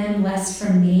from them, less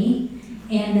from me,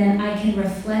 and then I can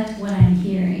reflect what I'm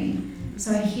hearing.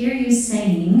 So I hear you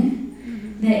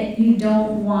saying that you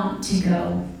don't want to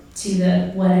go to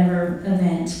the whatever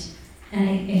event, and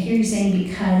I hear you saying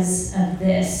because of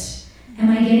this.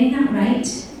 Am I getting that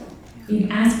right?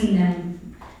 You're asking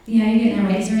them, yeah, you're getting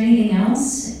that right. Is there anything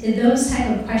else? Those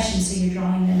type of questions, so you're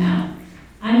drawing them out.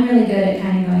 I'm really good at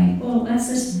kind of going, well, that's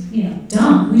just,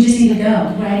 dumb. We just need to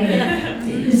go, right?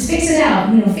 Just fix it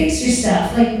out, fix your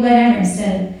stuff, like whatever,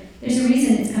 instead of, there's a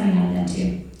reason it's coming out of them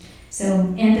too.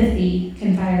 So empathy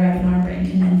can fire up in our brain,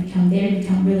 can then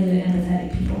become really good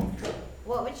empathetic people.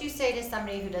 What would you say to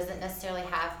somebody who doesn't necessarily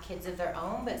have kids of their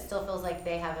own, but still feels like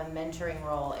they have a mentoring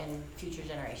role in future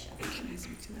generations?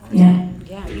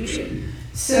 Yeah, you should.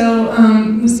 So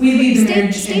we lead the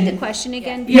marriage. State the question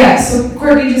again. Yeah, so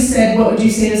Courtney just said, what would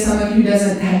you say to someone who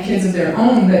doesn't have kids of their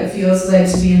own but feels led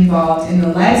to be involved in the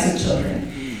lives of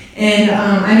children? And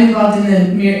I'm involved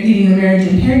in leading the marriage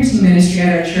and parenting ministry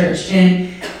at our church. And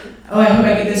I hope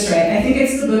I get this right. I think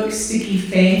it's the book Sticky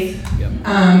Faith. Yep.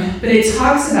 But it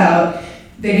talks about,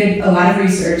 they did a lot of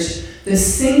research, the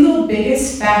single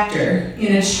biggest factor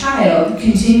in a child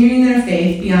continuing their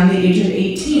faith beyond the age of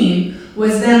 18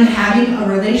 was them having a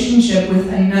relationship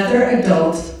with another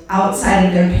adult outside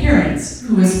of their parents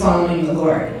who was following the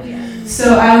Lord.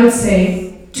 So I would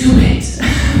say, do it.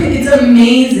 It's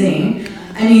amazing.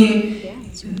 I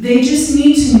mean, they just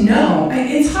need to know.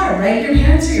 It's hard, right? Your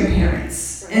parents are your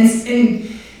parents.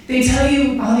 And they tell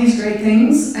you all these great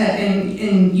things,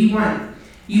 and you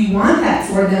want that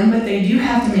for them, but they do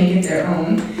have to make it their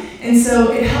own. And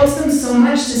so it helps them so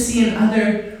much to see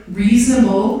another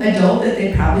reasonable adult that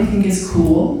they probably think is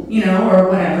cool, or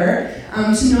whatever,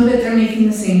 to know that they're making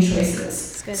the same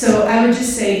choices. So I would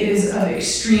just say it is of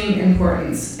extreme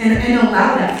importance. And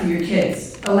allow that for your kids.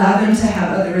 Allow them to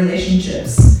have other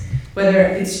relationships, whether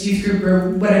it's youth group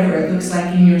or whatever it looks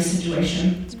like in your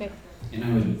situation. And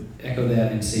I would echo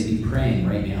that and say be praying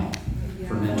right now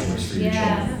for mentors for your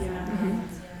children.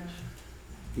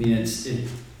 I mean,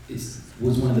 it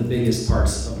was one of the biggest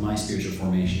parts of my spiritual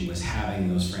formation was having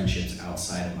those friendships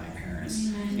outside of my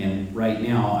parents. And right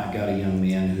now, I've got a young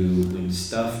man who, when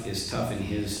stuff is tough in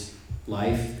his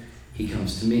life, he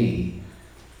comes to me,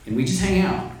 and we just hang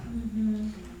out.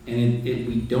 And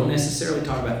we don't necessarily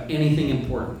talk about anything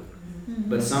important,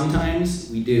 but sometimes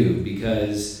we do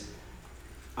because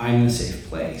I'm the safe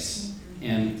place.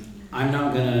 And I'm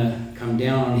not going to come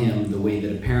down on him the way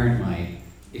that a parent might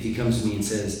if he comes to me and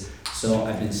says, so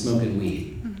I've been smoking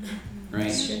weed,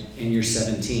 right? And you're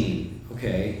 17.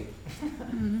 Okay.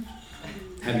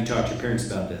 Have you talked to your parents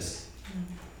about this?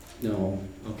 No.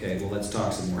 Okay, well, let's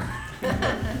talk some more.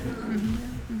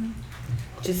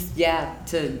 Just,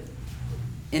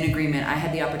 in agreement. I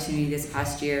had the opportunity this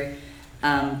past year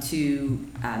to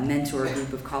mentor a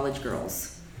group of college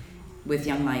girls with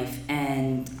Young Life,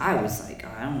 and I was like,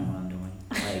 I don't know what I'm doing.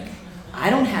 Like, I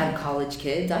don't have college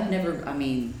kids. I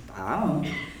don't.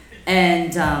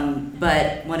 And,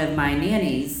 but one of my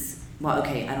nannies, I don't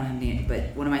have nanny,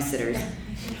 but one of my sitters,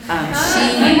 you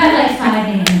had like 5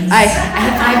 nannies. I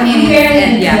had 5 nannies,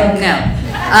 and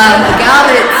A gal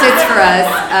that sits for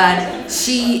us,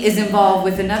 she is involved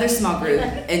with another small group,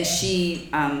 and she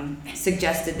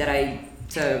suggested that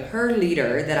to her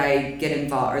leader, that I get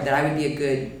involved, or that I would be a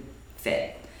good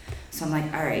fit. So I'm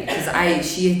like, all right, because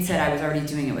she had said I was already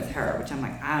doing it with her, which I'm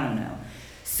like, I don't know.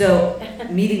 So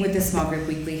meeting with this small group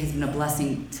weekly has been a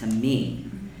blessing to me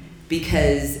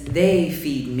because they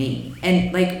feed me.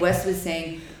 And like Wes was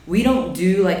saying, we don't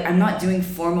do, I'm not doing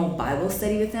formal Bible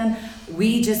study with them.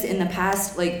 We just in the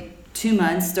past 2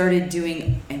 months started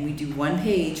doing, and we do 1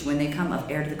 page when they come of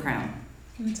Heir to the Crown.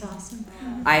 That's awesome.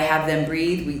 I have them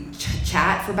breathe. We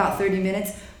chat for about 30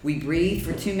 minutes. We breathe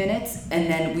for 2 minutes, and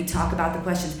then we talk about the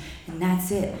questions, and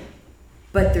that's it.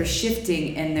 But they're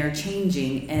shifting and they're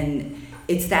changing, and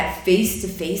it's that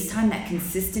face-to-face time, that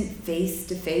consistent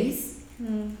face-to-face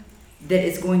that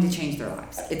is going to change their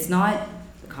lives. It's not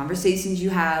the conversations you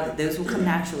have, those will come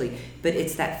naturally, but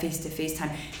it's that face-to-face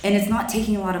time. And it's not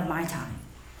taking a lot of my time.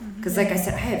 Because like I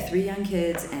said, I have 3 young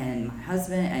kids and my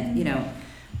husband,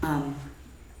 and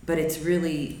but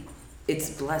it's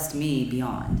blessed me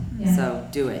beyond. Yeah. So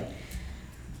do it.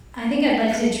 I think I'd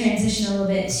like to transition a little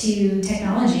bit to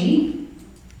technology,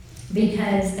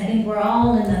 because I think we're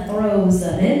all in the throes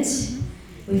of it.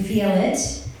 We feel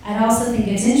it. I'd also think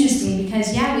it's interesting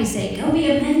because, we say, go be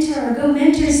a mentor or go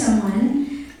mentor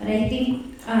someone, but I think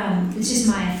it's just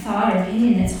my thought or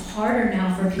opinion, it's harder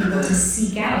now for people to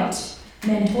seek out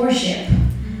mentorship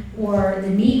or the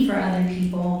need for other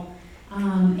people,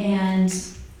 and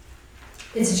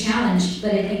it's a challenge,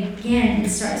 but it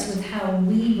starts with how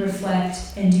we reflect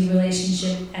and do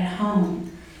relationship at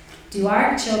home. Do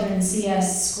our children see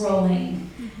us scrolling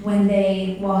when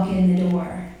they walk in the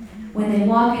door? When they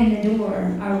walk in the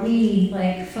door, are we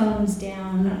phones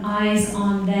down, eyes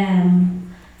on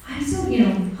them? I'm so,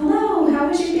 hello, how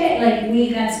was your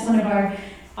day? That's one of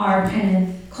our kind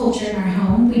of culture in our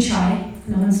home. We try.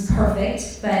 No one's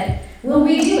perfect, but we'll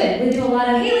redo it. We'll do a lot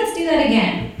of, hey, let's do that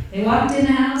again. They walked in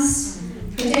the house.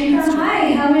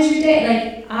 Hi, how was your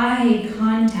day? Eye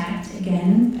contact,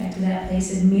 again, back to that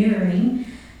place of mirroring.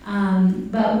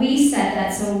 But we set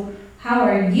that, so how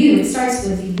are you? It starts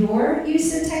with your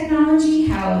use of technology.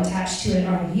 How attached to it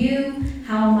are you?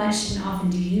 How much and often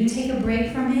do you take a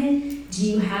break from it? Do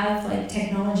you have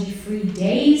technology-free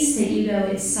days that you go,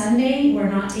 it's Sunday, we're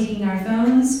not taking our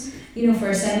phones, for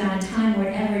a set amount of time,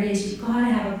 whatever it is, you've got to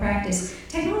have a practice.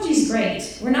 Technology is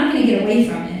great. We're not going to get away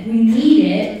from it. We need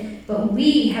it. But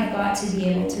we have got to be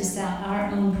able to set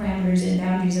our own parameters and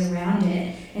boundaries around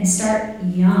it and start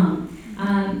young.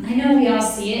 I know we all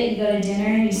see it. You go to dinner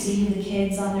and you see the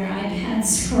kids on their iPads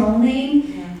scrolling.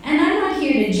 And I'm not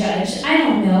here to judge. I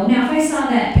don't know. Now, if I saw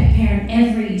that parent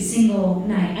every single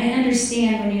night, I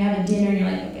understand when you have a dinner and you're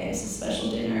like, okay, it's a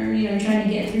special dinner, trying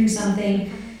to get through something.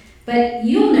 But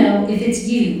you'll know if it's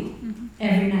you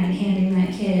every night handing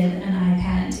that kid an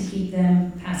iPad to keep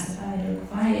them pacified or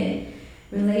quiet.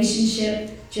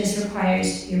 Relationship just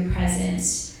requires your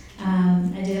presence.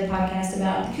 I did a podcast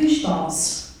about the koosh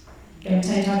balls. Did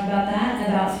I talk about that?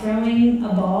 About throwing a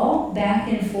ball back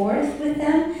and forth with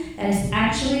them. That is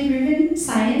actually proven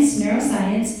science,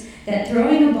 neuroscience, that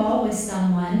throwing a ball with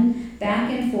someone back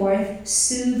and forth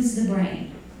soothes the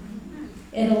brain.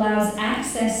 It allows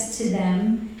access to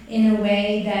them in a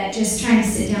way that just trying to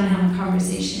sit down and have a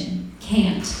conversation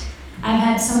can't. I've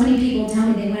had so many people tell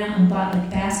me they went out and bought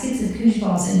baskets of koosh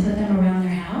balls and put them around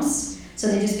their house. So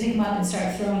they just pick them up and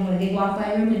start throwing them. They walk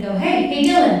by a room and go, hey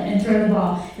Dylan, and throw the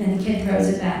ball. And then the kid throws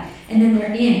it back. And then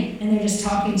they're in, and they're just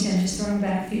talking to him, just throwing it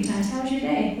back a few times. How was your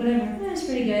day? Whatever. That's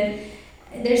pretty good.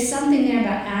 There's something there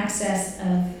about access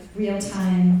of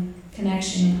real-time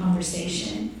connection and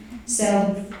conversation.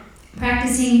 So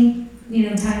practicing,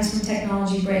 times when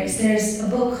technology breaks. There's a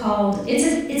book called, it's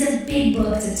a big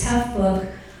book, it's a tough book.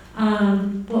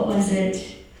 What was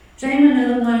it? Does anyone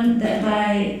know the one that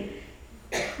by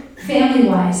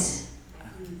FamilyWise?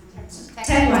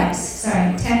 TechWise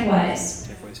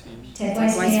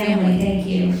Family, thank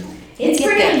you. It's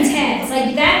pretty intense.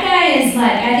 That guy is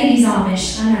I think he's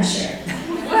Amish, I'm not sure.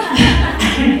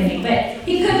 I'm kidding, but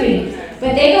he could be.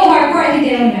 But they go hardcore. I think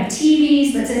they don't even have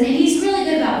TVs. And he's really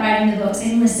good about writing the book,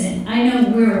 saying, listen, I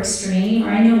know we're extreme, or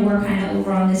I know we're kind of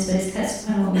over on this, but that's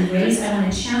kind of what we raised. I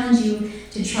want to challenge you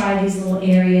to try these little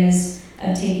areas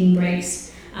of taking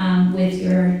breaks with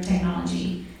your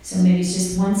technology. So maybe it's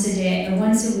just once a day or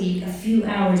once a week, a few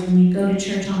hours when you go to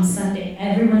church on Sunday.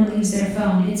 Everyone leaves their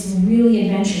phone. It's really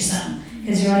adventuresome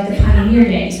because you're like the pioneer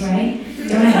days, right?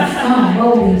 Don't have a phone.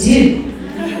 What will we do?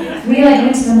 We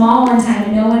went to the mall one time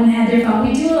and no one had their phone.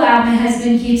 We do allow, my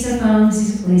husband keeps a phone.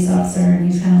 He's a police officer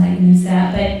and he's kind of needs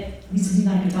that, but he's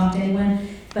not going to talk to anyone.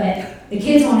 But the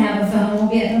kids won't have a phone. We'll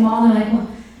be at the mall and they're like, well,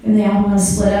 and they all want to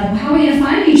split up. Well, how are we going to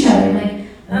find each other? Like,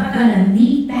 we're going to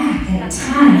meet back at a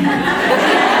time.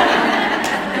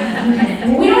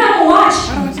 Well, we don't have a watch.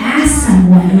 Ask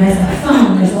someone who has a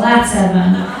phone. There's lots of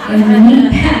them. And we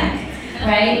meet back.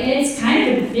 Right? It's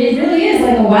it really is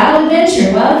like a wild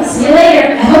adventure. Well, see you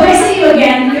later. I hope I see you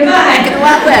again. Goodbye. Get a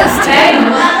lot list. Right? A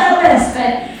lot list.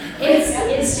 But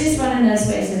it's just one of those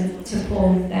ways to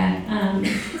pull with that.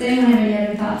 Does anyone have any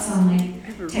other thoughts on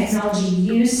like technology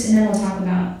use? And then we'll talk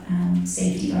about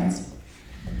safety guards.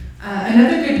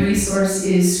 Another good resource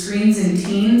is Screens and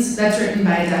Teens. That's written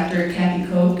by Dr. Kathy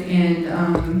Koch and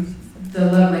the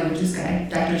love languages guy,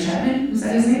 Dr. Chapman. Is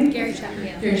that his name? Gary Chapman.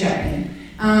 Yeah. Gary Chapman.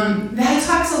 That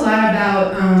talks a lot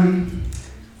about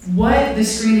what the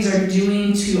screens are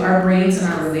doing to our brains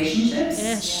and our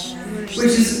relationships,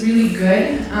 which is really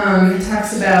good. It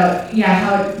talks about,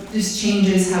 how it just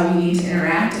changes how we need to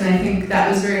interact, and I think that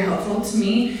was very helpful to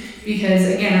me because,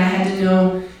 again, I had to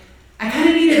know, I kind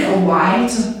of needed a why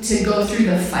to go through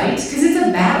the fight, because it's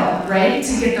a battle, right,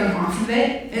 to get them off of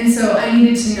it, and so I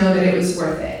needed to know that it was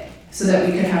worth it so that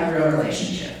we could have a real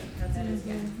relationship.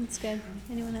 That's good.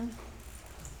 Anyone else?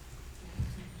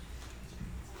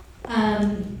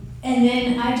 And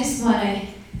then I just want to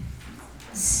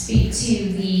speak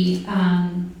to the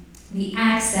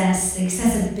access, the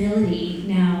accessibility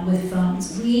now with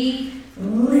phones. We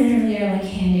literally are like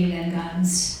handing them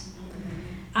guns.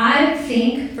 I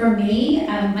think for me,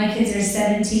 my kids are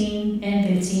 17 and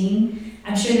 15.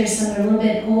 I'm sure there's some that are a little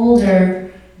bit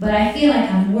older, but I feel like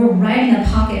we're right in the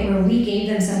pocket where we gave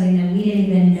them something that we didn't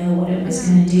even know what it was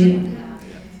going to do.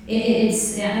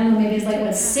 It's, I don't know, maybe it's like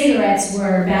what cigarettes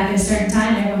were back at a certain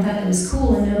time. Everyone thought that was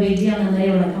cool and no big deal. And then they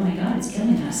were like, oh my God, it's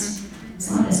killing us.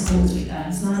 It's not as cool as we thought.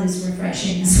 It's not as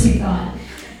refreshing as we thought.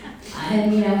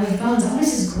 And, with phones,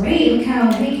 this is great. Look how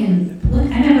we can, look.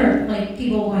 I remember, like,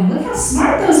 people going, look how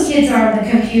smart those kids are on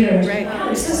the computers. Right. Wow,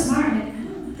 they're so smart. I'm like, I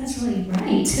don't know if that's really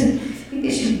right. I think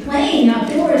they should be playing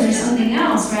outdoors or something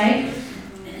else, right?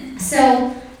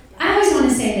 So, I always want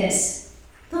to say this.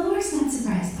 The Lord's not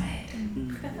surprised by it.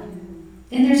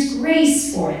 And there's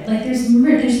grace for it. Like there's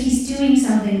he's doing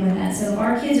something with that. So if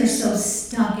our kids are so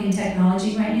stuck in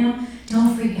technology right now,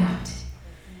 don't freak out.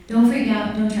 Don't freak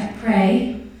out. Don't try.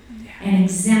 Pray and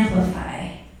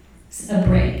exemplify a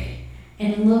break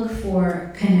and look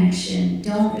for connection.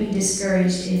 Don't be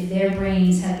discouraged if their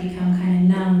brains have become kind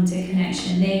of numb to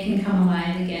connection. They can come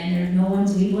alive again.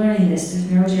 We're learning this. There's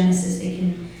neurogenesis. They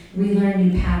can relearn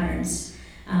new patterns.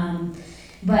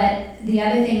 But the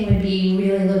other thing would be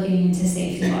really looking into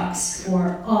safety locks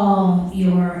for all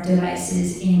your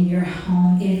devices in your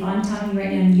home. If I'm talking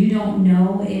right now and you don't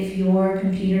know if your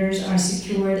computers are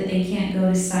secure, that they can't go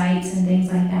to sites and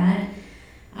things like that,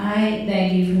 I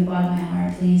beg you from the bottom of my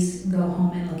heart, please go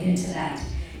home and look into that.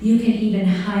 You can even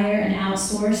hire and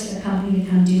outsource a company to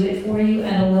come do it for you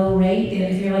at a low rate.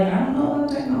 If you're like, I don't know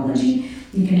about technology,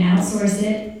 you can outsource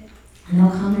it and they'll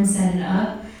come and set it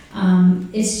up.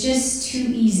 It's just too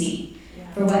easy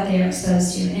for what they are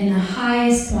exposed to. And the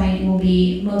highest point will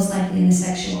be most likely the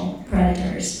sexual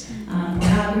predators.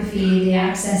 Pornography, the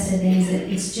access to things, that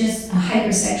it's just a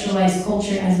hypersexualized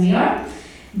culture as we are.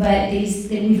 But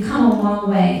we've come a long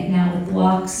way now with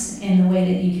blocks and the way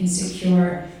that you can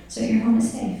secure so your home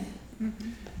is safe.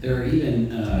 There are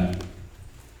even, I'm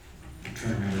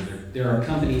trying to remember, there are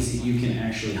companies that you can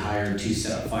actually hire to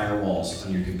set up firewalls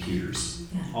on your computers.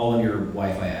 All of your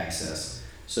Wi-Fi access,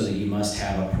 so that you must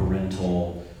have a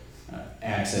parental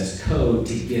access code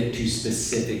to get to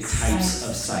specific types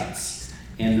of sites.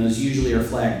 And those usually are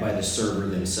flagged by the server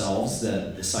themselves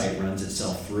that the site runs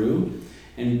itself through.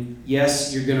 And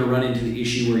yes, you're going to run into the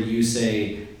issue where you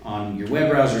say on your web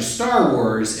browser Star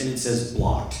Wars and it says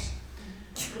blocked.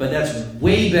 But that's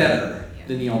way better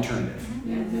than the alternative.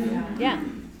 Yeah.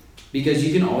 Because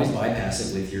you can always bypass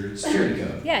it with your security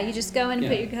code. Yeah, you just go in and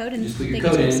put your code and just put they your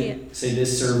can code see in, it. say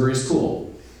this server is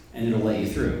cool, and it'll let you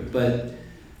through. But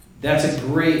that's a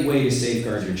great way to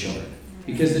safeguard your children.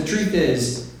 Because the truth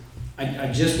is,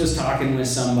 I just was talking with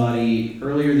somebody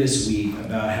earlier this week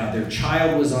about how their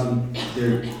child was on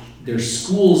their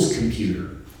school's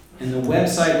computer, and the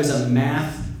website was a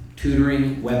math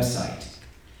tutoring website.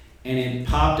 And it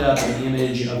popped up an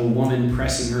image of a woman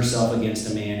pressing herself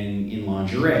against a man in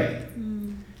lingerie.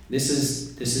 This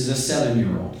is a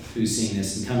 7-year-old who's seeing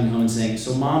this and coming home and saying,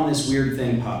 so Mom, this weird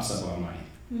thing pops up on my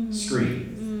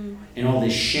screen. And all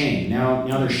this shame. Now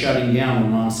they're shutting down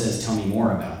when Mom says, tell me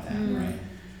more about that, right?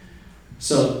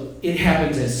 So it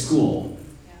happens at school.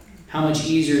 How much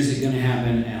easier is it going to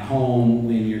happen at home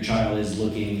when your child is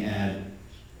looking at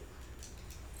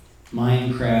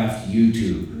Minecraft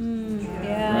YouTube?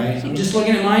 Right? I'm just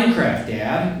looking at Minecraft,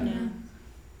 Dad.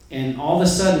 And all of a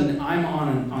sudden, I'm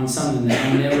on something that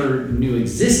I never knew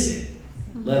existed,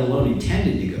 let alone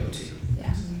intended to go to.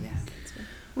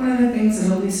 One of the things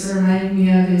that Elisa reminded me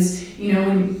of is,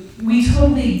 when we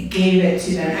totally gave it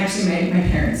to them. Actually, my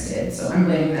parents did, so I'm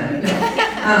blaming them.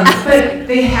 No. But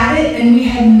they had it, and we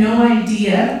had no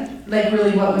idea,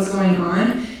 really what was going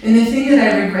on. And the thing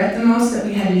that I regret the most that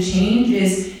we had to change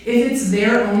is if it's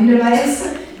their own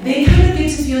device, they kind of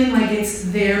get to feeling like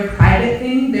it's their private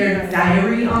thing, their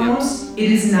diary almost.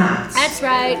 It is not. That's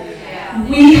right.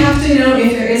 We have to know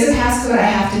if there is a passcode, I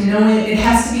have to know it. It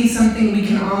has to be something we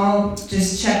can all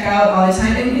just check out all the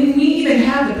time. And we even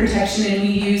have the protection and we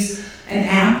use an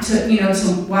app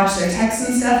to watch their texts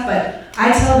and stuff, but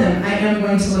I tell them I am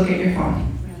going to look at your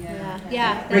phone.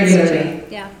 Yeah. Regularly.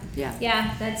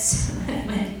 Yeah, that's,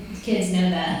 my kids know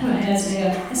that. My husband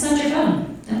goes, it's not your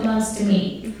phone, it belongs to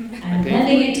me. I'm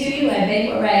lending it to you, I pay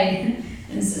for it right.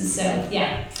 And so,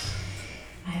 yeah.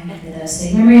 I remember those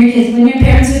things. Remember your kids, when your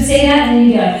parents would say that, and then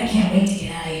you'd be like, I can't wait to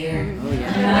get out of here. Oh,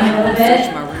 yeah. A little bit.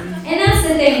 And that's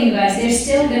the thing, you guys, they're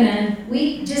still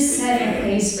we just set a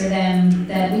place for them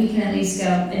that we can at least go,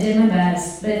 I did my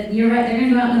best. But you're right, they're going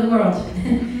to go out into the world.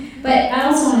 But I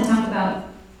also want to talk about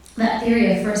that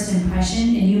theory of first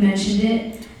impression, and you mentioned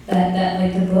it,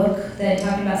 that the book that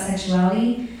talked about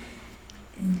sexuality.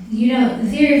 The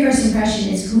theory of first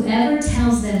impression is whoever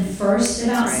tells them first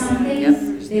about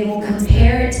something, they will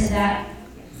compare it to that.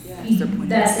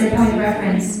 That's their point of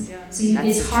reference. So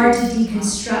it's hard to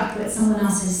deconstruct what someone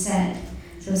else has said.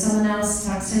 So if someone else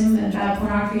talks to them about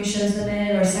pornography, shows them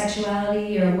it, or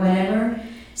sexuality, or whatever.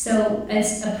 So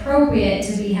it's appropriate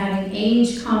to be having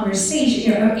age-appropriate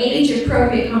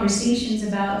conversations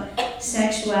about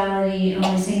sexuality and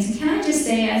all these things. And can I just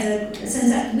say, since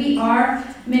that we are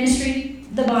ministry,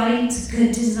 the body, it's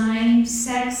good design,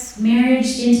 sex,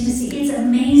 marriage, intimacy, it's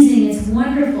amazing, it's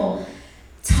wonderful.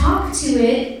 Talk to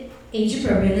it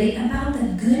age-appropriately about the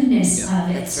goodness of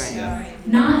it. That's right. Yeah.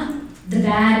 Not the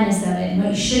badness of it and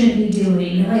what you shouldn't be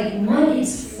doing. What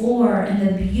it's for and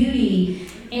the beauty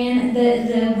and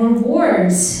the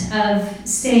rewards of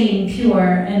staying pure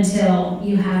until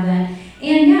you have that.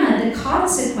 And the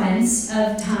consequence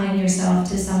of tying yourself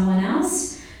to someone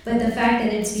else, but the fact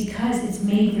that it's because it's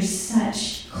made for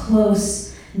such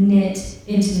close-knit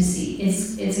intimacy.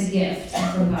 It's a gift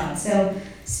from God. So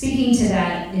speaking to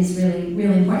that is really,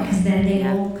 really important, because then they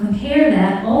will compare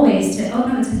that always to, oh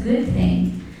no, it's a good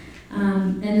thing.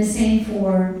 And the same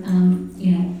for,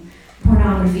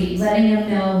 pornography, letting them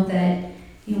know that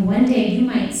one day you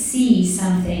might see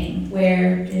something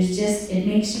where it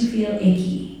makes you feel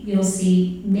icky. You'll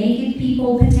see naked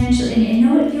people potentially, and I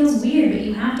know it feels weird, but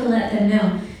you have to let them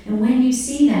know. And when you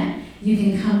see that, you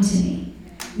can come to me.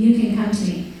 You can come to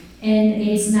me. And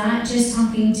it's not just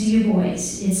talking to your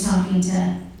boys, it's talking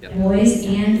to boys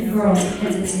and girls,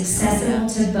 because it's accessible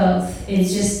to both.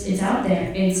 It's out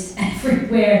there, it's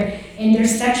everywhere. And they're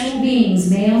sexual beings,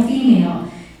 male, female.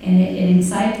 And it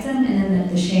incites them, and then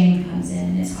the shame comes in,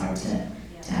 and it's hard to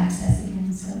access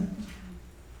again. So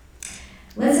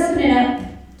let's open it up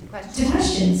to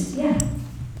questions. Yeah.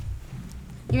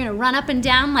 You're gonna run up and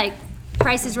down like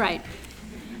Price is Right.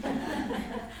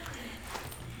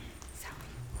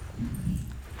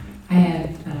 I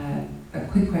have a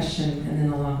quick question, and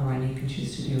then a longer one. You can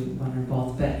choose to do one or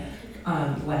both. But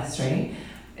Wes, right?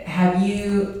 Have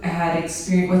you had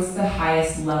experience? What's the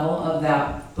highest level of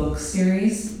that book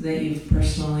series that you've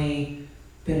personally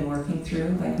been working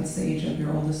through? What's the age of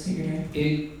your oldest that you're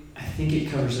doing? I think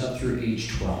it covers up through age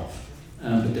 12,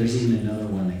 but there's even another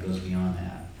one that goes beyond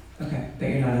that. Okay, but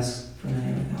you're not as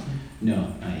familiar with that one.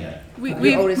 No, not yet.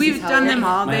 We've done them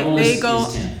all. My oldest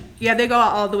is 10. Yeah, they go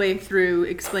all the way through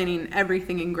explaining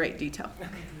everything in great detail.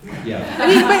 Yeah.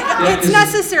 But it's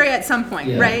necessary at some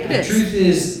point, right? The truth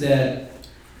is that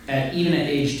even at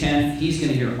age 10, he's going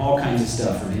to hear all kinds of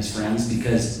stuff from his friends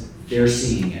because they're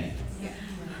seeing it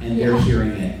and they're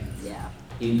hearing it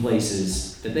in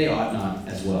places that they ought not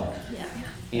as well.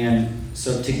 And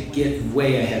so to get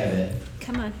way ahead of it,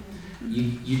 come on,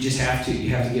 you just have to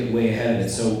get way ahead of it.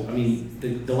 So I mean,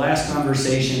 the last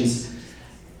conversations,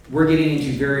 we're getting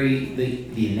into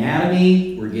the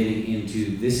anatomy. We're getting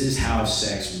into this is how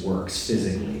sex works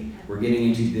physically. We're getting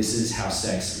into this is how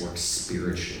sex works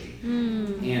spiritually.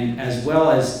 And as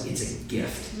well as it's a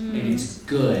gift, and it's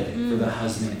good for the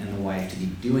husband and the wife to be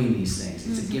doing these things.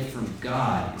 It's a gift from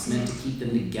God. It's meant to keep them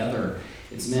together.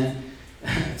 It's meant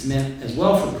as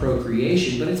well for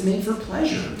procreation, but it's made for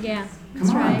pleasure. Yeah. Come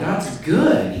on, God's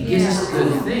good. He gives us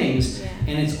good things,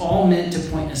 and it's all meant to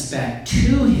point us back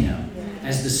to Him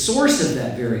as the source of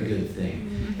that very good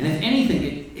thing. And if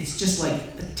anything, it's just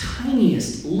like the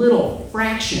tiniest little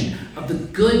fraction of the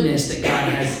goodness that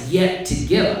God has yet to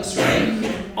give us,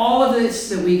 right? All of this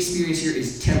that we experience here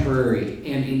is temporary,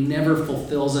 and it never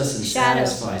fulfills us and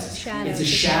satisfies us. It's a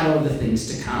shadow of the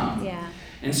things to come. Yeah.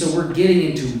 And so we're getting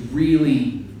into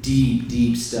really deep,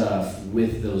 deep stuff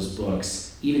with those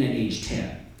books, even at age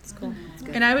 10. It's cool.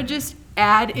 And I would just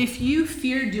add, if you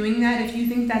fear doing that, if you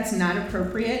think that's not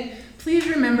appropriate, please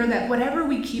remember that whatever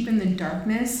we keep in the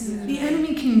darkness, the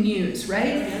enemy can use, right?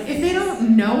 If they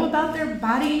don't know about their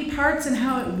body parts and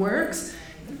how it works,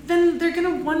 then they're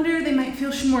going to wonder, they might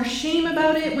feel more shame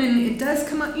about it when it does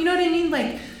come up. You know what I mean?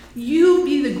 Like, you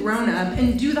be the grown-up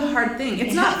and do the hard thing.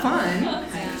 It's not fun.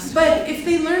 But if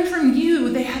they learn from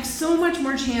you, they have so much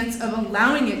more chance of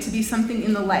allowing it to be something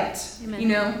in the light, you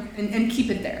know, and keep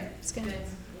it there. It's good.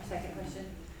 Second question.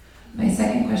 My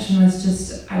second question was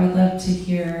just, I would love to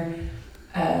hear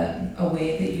a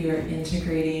way that you're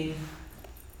integrating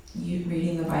you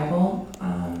reading the Bible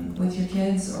with your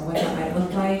kids, or what that might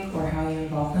look like, or how you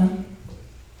involve them.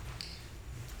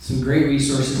 Some great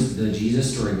resources, the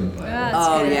Jesus Storybook Bible.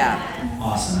 Oh, yeah.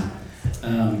 Awesome.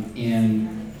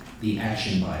 And the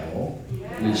Action Bible,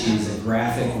 which is a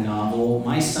graphic novel.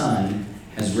 My son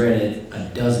has read it a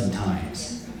dozen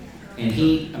times. And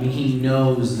he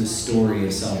knows the story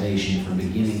of salvation from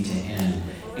beginning to end,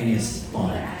 and it's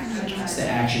fun. It's the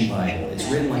Action Bible. It's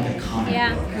written like a comic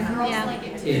book. And girls like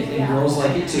it too. And girls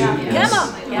like it too.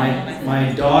 Yes.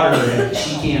 My daughter,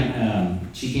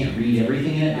 she can't read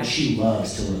everything in it, but she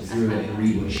loves to look through it and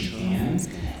read what she can,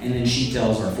 and then she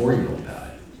tells our 4-year-old about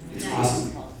it. It's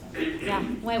awesome. Yeah,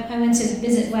 well, I went to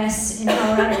visit Wes in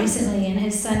Colorado recently, and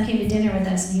his son came to dinner with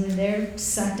us, and he was there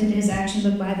sucked into his Action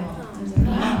Book Bible. I was like,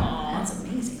 wow, that's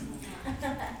amazing.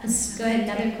 Let's go ahead,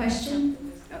 another question.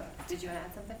 Oh, did you want to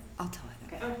add something? I'll tell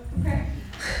it. Okay. Okay.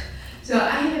 So I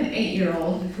have an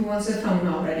 8-year-old who wants a phone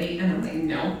already, and I'm like,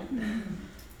 no.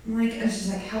 I'm like, and she's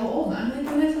like, how old? I'm like,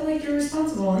 when I feel like you're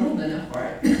responsible and old enough for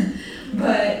it.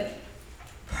 But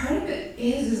part of it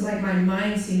is like my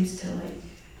mind seems to like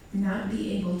not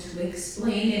be able to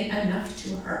explain it enough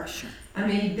to her. I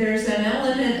mean, there's an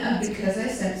element of because I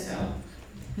said so.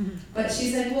 But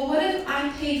she's like, well, what if I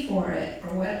paid for it?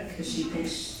 Or what? Because she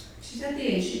thinks, she's at the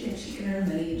age, she thinks she can earn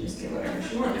money and just get whatever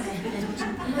she wants.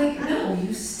 I'm like, no,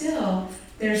 you still,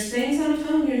 there's things on the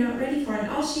phone you're not ready for, and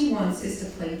all she wants is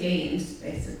to play games,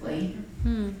 basically.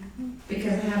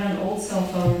 Because I had an old cell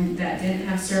phone that didn't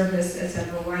have service except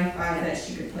for Wi-Fi that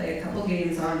she could play a couple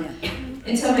games on,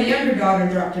 until my younger daughter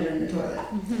dropped it in the toilet.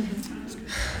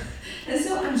 And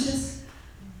so I'm just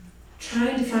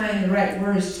trying to find the right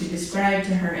words to describe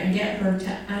to her and get her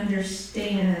to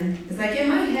understand. It's like in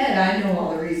my head, I know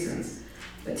all the reasons,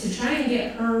 but to try and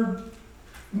get her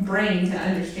brain to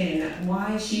understand that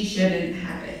why she shouldn't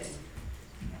have it.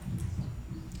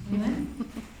 Anyone?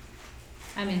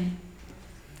 I'm in.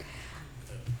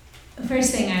 The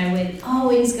first thing I would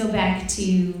always go back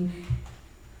to,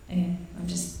 I'm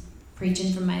just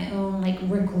preaching from my own like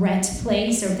regret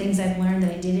place or things I've learned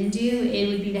that I didn't do, it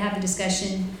would be to have a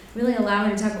discussion, really allow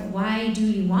her to talk about why do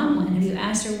you want one? Have you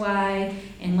asked her why?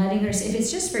 And letting her, if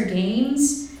it's just for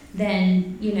games,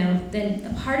 then, then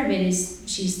a part of it is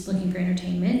she's looking for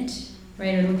entertainment,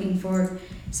 right? Or looking for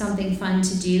something fun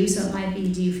to do. So it might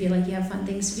be, do you feel like you have fun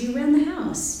things to do around the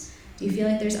house? Do you feel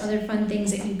like there's other fun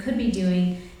things that you could be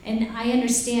doing? And I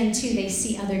understand too, they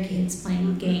see other kids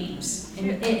playing games.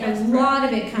 And a lot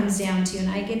of it comes down to, and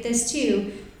I get this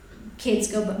too, kids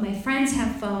go, but my friends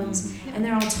have phones, and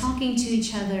they're all talking to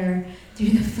each other through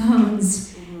the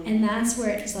phones. And that's where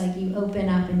it's like you open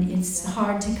up and it's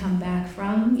hard to come back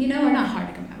from, or not hard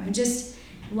to come back from, just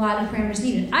a lot of parameters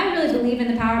needed. I really believe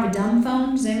in the power of a dumb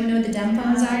phone. Does anyone know what the dumb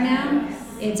phones are now?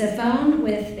 It's a phone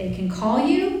they can call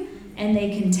you and they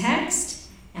can text,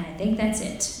 and I think that's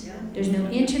it. There's no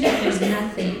internet, there's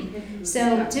nothing.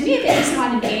 So to me, if they just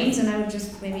wanted games, and I would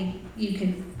just, maybe you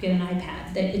could get an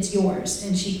iPad that it's yours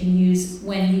and she can use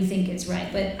when you think it's right.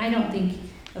 But I don't think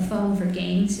a phone for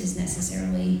games is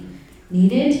necessarily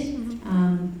needed.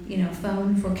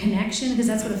 Phone for connection, because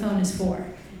that's what a phone is for,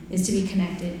 is to be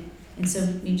connected. And so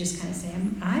you just kind of say,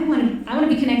 I want to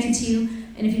be connected to you,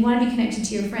 and if you want to be connected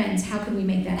to your friends, how can we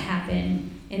make that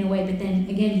happen in a way? But then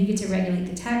again, you get to regulate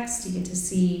the text, you get to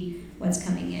see what's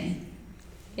coming in.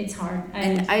 It's hard.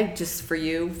 And I just, for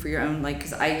your own,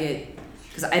 because I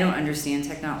don't understand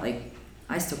technology,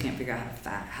 I still can't figure out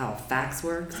how fax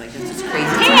works. Like, that's just crazy.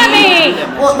 Tammy!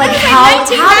 Well, how does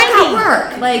that work?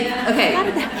 work? Like, okay,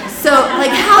 so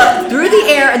like how through the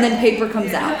air and then paper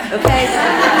comes out, okay?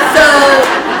 So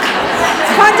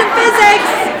quantum physics.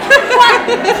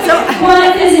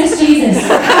 Quantum physics, Jesus.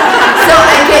 So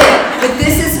I get it, but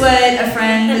this is what a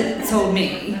friend told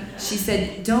me. She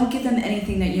said, don't give them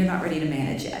anything that you're not ready to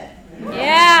manage yet.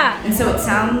 Yeah. And so it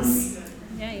sounds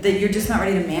that you're just not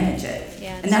ready to manage it.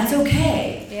 Yeah, and that's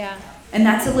okay. Yeah. And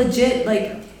that's a legit,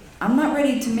 like, I'm not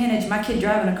ready to manage my kid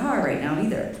driving a car right now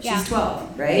either. Yeah. She's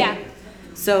 12, right? Yeah.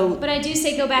 So. But I do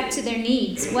say go back to their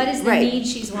needs. What is the Right. need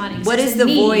she's wanting? What So is it's the a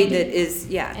need, void that is,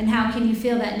 yeah. and how can you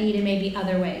fill that need in maybe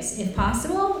other ways, if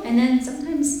possible? And then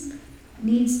sometimes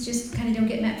needs just kind of don't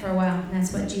get met for a while, and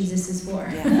that's what Jesus is for.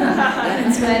 Yeah.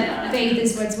 That's what faith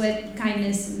is. What's what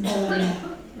kindness and holding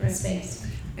space.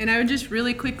 And I would just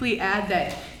really quickly add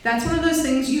that that's one of those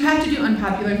things, you have to do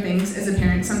unpopular things as a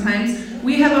parent sometimes.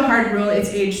 We have a hard rule, it's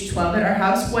age 12 at our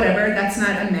house, whatever, that's not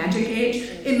a magic age.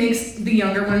 It makes the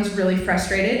younger ones really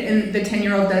frustrated, and the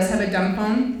 10-year-old does have a dumb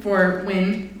phone for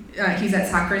when he's at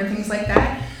soccer and things like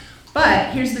that.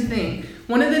 But here's the thing,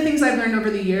 one of the things I've learned over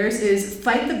the years is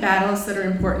fight the battles that are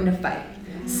important to fight.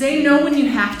 Say no when you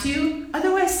have to,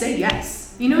 otherwise say yes.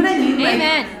 You know what I mean?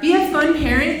 Amen. Like, be a fun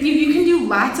parent. You can do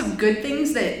lots of good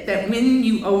things that win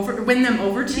them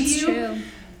over to That's you. true.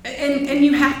 And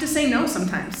you have to say no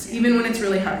sometimes, even when it's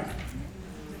really hard.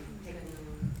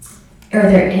 Are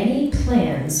there any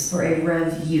plans for a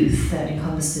Rev Youth that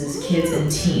encompasses kids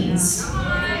and teens?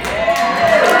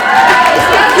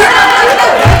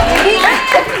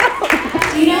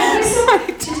 Do you know?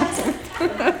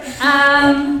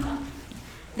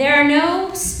 There are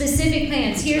no specific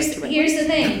plans. Here's the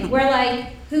thing. We're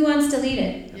like, who wants to lead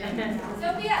it?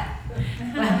 Sophia.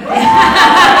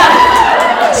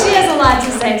 She has a lot to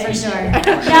say for sure.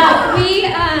 Yeah,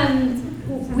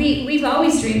 we've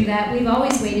always dreamed that. We've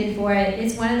always waited for it.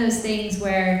 It's one of those things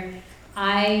where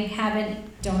don't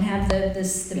have the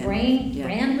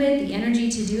bandwidth, the energy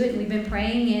to do it. We've been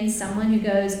praying in someone who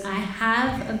goes, I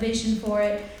have a vision for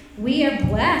it. We are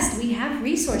blessed. We have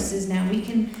resources now. We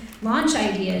can launch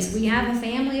ideas. We have a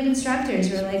family of instructors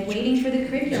who are like waiting for the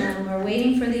curriculum or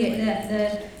waiting for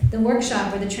the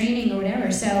workshop or the training or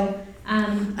whatever. So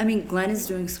Glenn is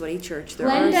doing Sweaty Church.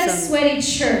 Glenn does Sweaty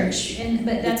Church,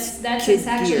 but that's actually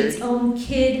its own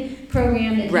kid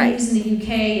program that they use in the UK,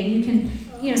 and you can,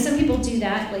 some people do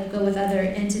that, like go with other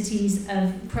entities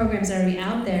of programs that are already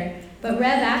out there. But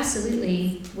Rev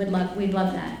absolutely we'd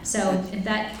love that. So if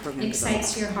that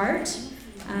excites your heart,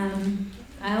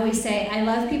 I always say I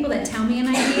love people that tell me an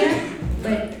idea,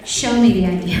 but show me the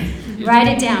idea. Write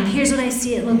it down. Here's what I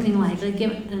see it looking like.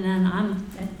 And then I'm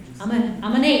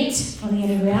an 8 on the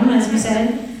Enneagram, as we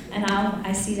said, and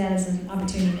I see that as an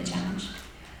opportunity to challenge.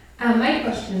 My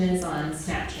question is on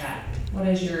Snapchat. What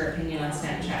is your opinion on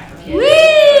Snapchat for kids?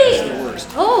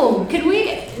 Whee! Oh, could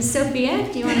we, Sophia?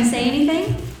 Do you want to say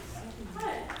anything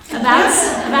about?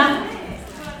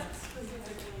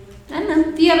 I don't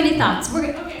know. Do you have any thoughts?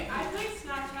 Okay, I think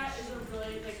Snapchat is a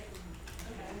really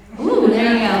Ooh,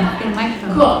 there you go. Get a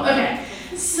microphone. Cool. Okay.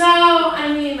 So,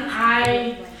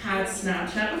 I had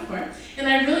Snapchat before, and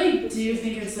I really do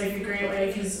think it's like a great way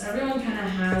because everyone kind of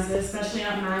has it, especially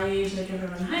at my age. Like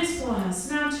everyone in high school has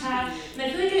Snapchat, and I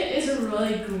feel like it is a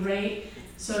really great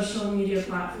social media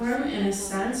platform in a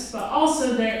sense. But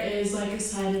also there is like a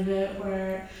side of it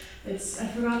where I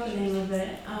forgot the name of it.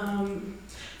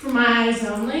 For my eyes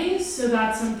only, so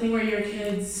that's something where your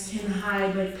kids can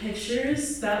hide like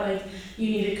pictures that like you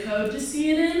need a code to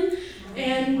see it in,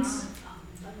 and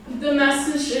the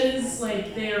message is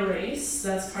like they erase.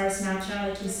 That's part of Snapchat,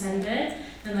 like you send it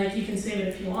and like you can save it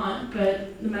if you want,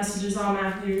 but the message is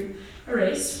automatically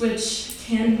erased, which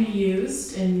can be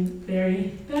used in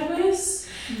very bad ways.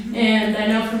 Mm-hmm. And I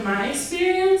know from my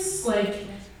experience, like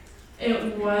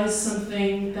it was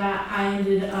something that I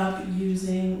ended up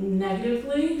using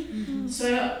negatively. Mm-hmm.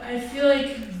 So I feel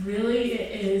like really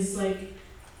it is like,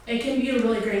 it can be a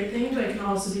really great thing, but it can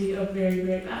also be a very,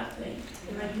 very bad thing.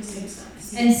 It might be the same sense.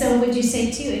 And so would you say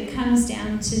too, it comes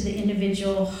down to the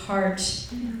individual heart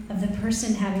of the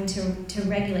person having to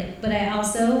regulate. But I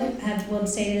also will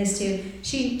say this too,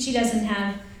 she doesn't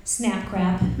have snap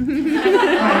crap right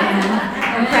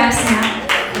now, or crap snap,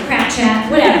 or crap chat,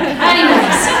 whatever.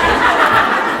 Anyways.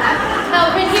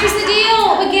 No, but here's the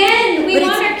deal. Again, we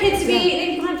want our kids to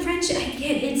they want friendship. I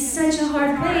get it's such a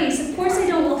hard place. Of course I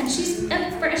don't want, she's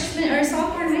a freshman or a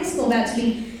sophomore in high school about to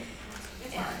be.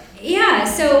 Yeah,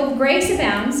 so grace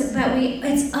abounds, but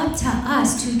it's up to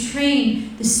us to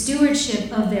train the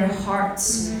stewardship of their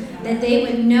hearts, that they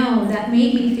would know. That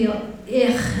made me feel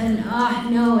and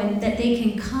no, and that they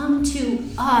can come to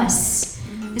us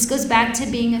This goes back to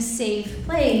being a safe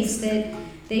place that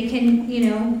they can,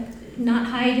 not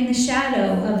hide in the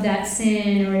shadow of that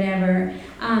sin or whatever.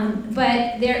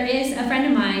 But there is a friend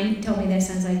of mine told me this.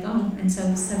 I was like, oh, and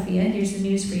so Sophia, here's the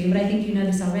news for you, but I think you know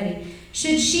this already.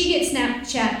 Should she get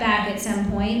Snapchat back at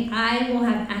some point, I will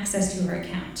have access to her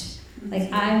account.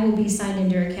 Like, I will be signed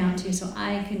into her account too, so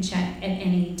I can check at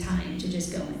any time to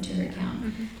just go into her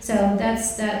account. So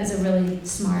that was a really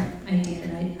smart idea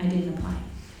that I didn't apply.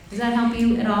 Does that help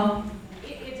you at all?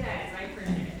 It does. I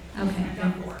appreciate it. Okay. I've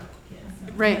got 4.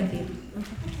 Right.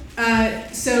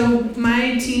 So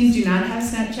my teens do not have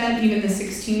Snapchat, even the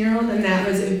 16-year-old, and that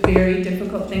was a very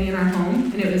difficult thing in our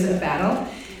home, and it was a battle.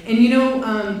 And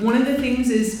one of the things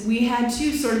is we had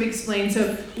to sort of explain,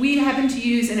 so we happen to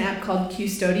use an app called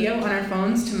QStudio on our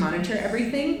phones to monitor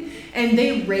everything, and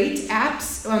they rate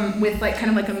apps with kind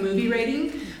of like a movie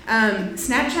rating.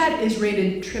 Snapchat is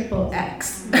rated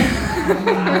XXX.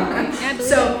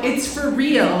 So it's for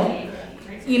real.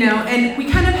 And we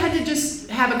kind of had to just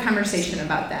have a conversation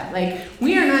about that. Like,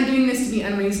 we are not doing this to be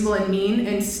unreasonable and mean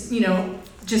and,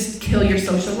 just kill your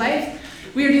social life.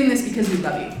 We are doing this because we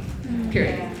love you,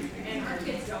 period. And our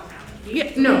kids don't have it.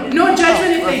 Yeah, no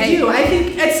judgment if they do. I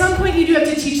think at some point you do have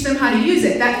to teach them how to use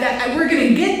it. That we're going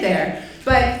to get there,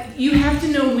 but you have to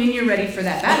know when you're ready for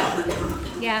that battle.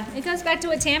 Yeah, it goes back to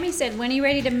what Tammy said. When are you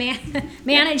ready to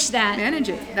manage that? Manage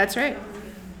it, that's right.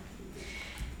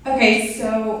 Okay,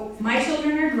 so my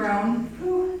children are grown.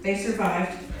 Whew, they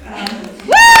survived.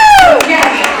 Woo! Yeah.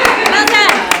 Well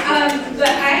done. But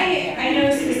I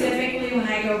know specifically when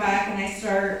I go back and I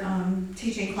start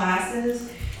teaching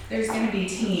classes, there's going to be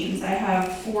teens. I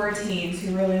have 4 teens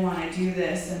who really want to do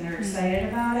this and they're excited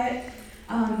about it.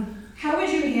 How would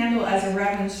you handle as a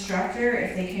Rev instructor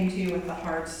if they came to you with the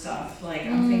hard stuff? Like,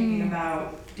 I'm thinking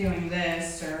about doing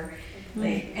this or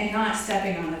and not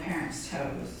stepping on the parents'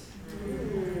 toes.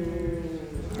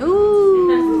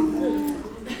 Ooh.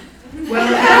 Well,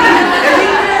 I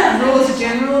think there are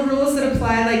general rules that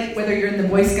apply, like whether you're in the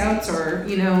Boy Scouts or,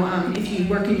 if you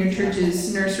work in your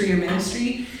church's nursery or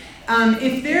ministry.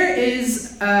 If there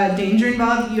is danger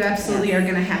involved, you absolutely are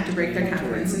going to have to break their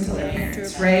confidence and tell their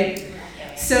parents, right?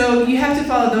 So you have to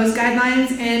follow those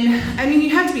guidelines, and you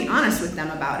have to be honest with them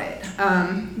about it.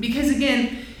 Because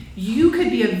again, you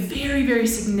could be a very, very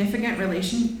significant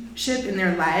relationship in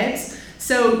their lives.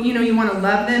 So, you want to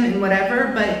love them and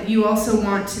whatever, but you also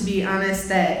want to be honest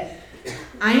that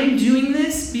I am doing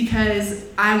this because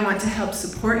I want to help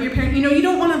support your parent. You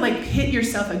don't want to pit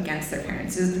yourself against their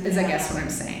parents is I guess what I'm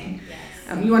saying.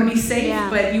 You want to be safe,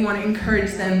 but you want to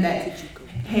encourage them that,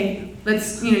 hey,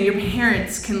 your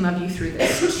parents can love you through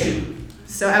this too.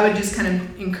 So I would just kind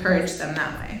of encourage them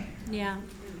that way. Yeah.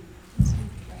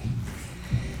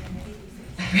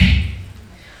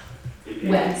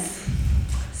 Wes,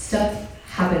 stuff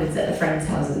happens at the friends'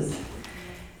 houses.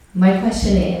 My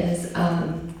question is,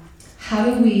 how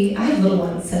do we, I have little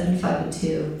ones, 7, 5, and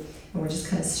 2, and we're just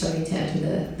kind of starting to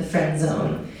enter the friend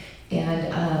zone.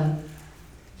 And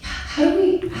how do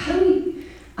we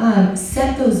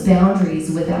set those boundaries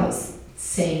without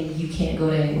saying you can't go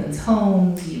to anyone's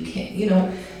home, you can't,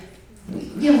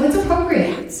 what's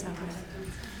appropriate?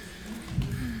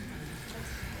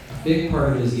 A big part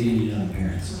of it is getting to know the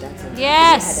parents.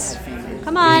 Yes.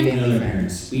 Come on. Getting to know their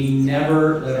parents. We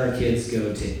never let our kids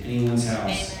go to anyone's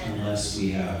house unless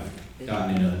we have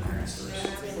gotten to know the parents first.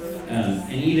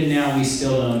 And even now, we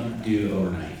still don't do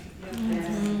overnight.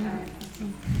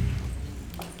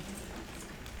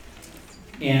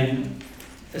 And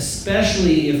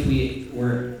especially if we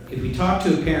talk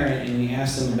to a parent and we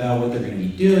ask them about what they're going to be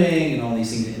doing and all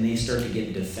these things, and they start to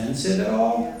get defensive at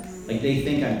all, like they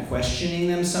think I'm questioning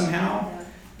them somehow,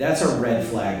 that's a red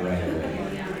flag right away.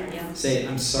 Say,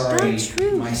 I'm sorry,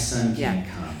 my son can't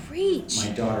come. My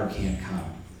daughter can't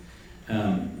come.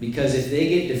 Because if they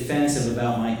get defensive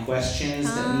about my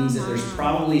questions, that means that there's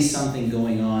probably something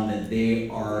going on that they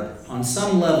are on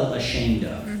some level ashamed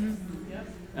of.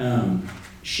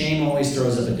 Shame always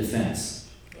throws up a defense.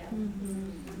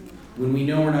 When we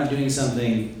know we're not doing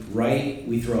something right,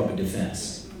 we throw up a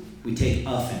defense. We take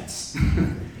offense.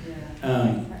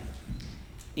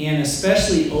 And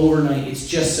especially overnight, it's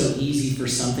just so easy for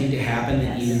something to happen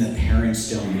that even the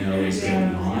parents don't know is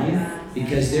going on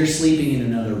because they're sleeping in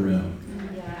another room.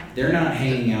 They're not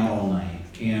hanging out all night.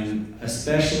 And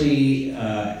especially,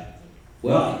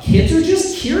 kids are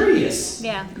just curious.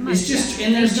 Yeah. It's just,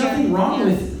 and there's nothing wrong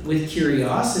with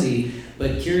curiosity,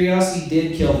 but curiosity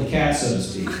did kill the cat, so to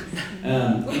speak.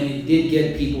 And it did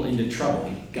get people into trouble.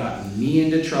 It got me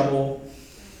into trouble.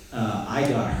 I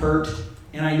got hurt.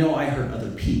 And I know I hurt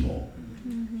other people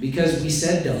because we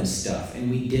said dumb stuff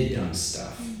and we did dumb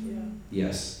stuff.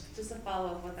 Yes. Just a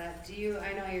follow-up with that.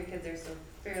 I know your kids are still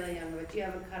fairly young, but do you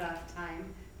have a cutoff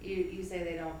time? You say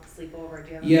they don't sleep over. Do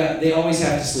you have Yeah, they always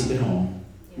have to sleep at home.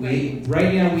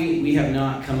 Right now we have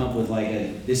not come up with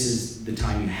this is the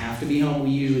time you have to be home.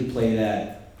 We usually play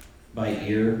that by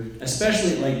ear,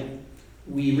 especially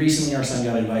our son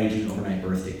got invited to an overnight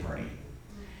birthday party.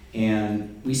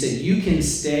 And we said, you can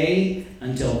stay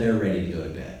until they're ready to go to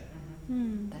bed.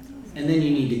 And then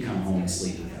you need to come home and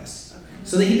sleep with us.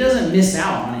 So that he doesn't miss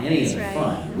out on any of the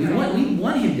fun. We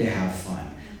want him to have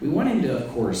fun. We want him to,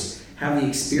 of course, have the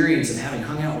experience of having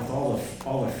hung out with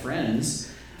all the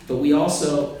friends. But we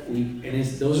also,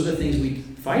 those are the things we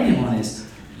fight him on is,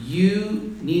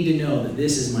 you need to know that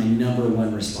this is my number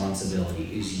one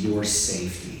responsibility, is your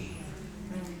safety.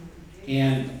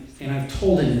 And I've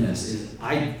told him this, is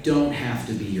I don't have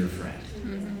to be your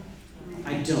friend.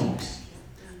 I don't.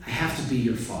 I have to be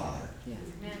your father.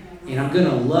 And I'm going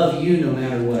to love you no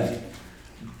matter what.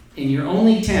 And you're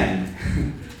only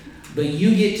 10, but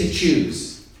you get to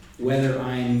choose whether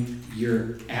I'm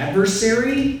your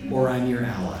adversary or I'm your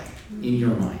ally in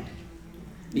your mind.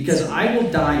 Because I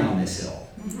will die on this hill.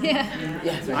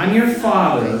 I'm your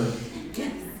father,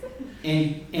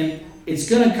 and it's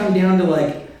going to come down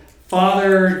to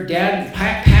father, dad,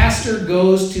 pastor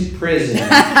goes to prison.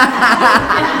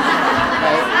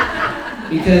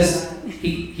 Because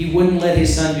he wouldn't let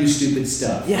his son do stupid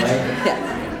stuff,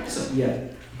 right? So,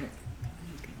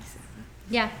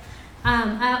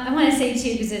 I want to say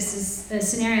too, because this is a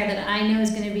scenario that I know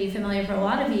is going to be familiar for a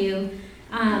lot of you,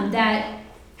 that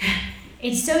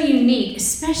it's so unique,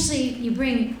 especially you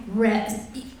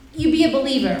be a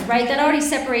believer, right? That already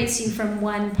separates you from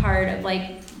one part of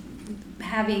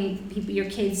having your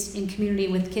kids in community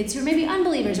with kids who are maybe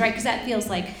unbelievers, right? Because that feels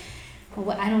like,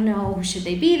 well, I don't know, should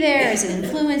they be there? Is it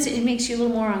influence? It makes you a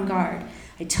little more on guard.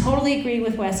 I totally agree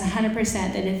with Wes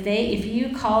 100% that if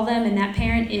you call them and that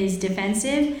parent is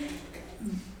defensive,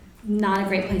 not a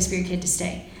great place for your kid to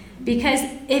stay. Because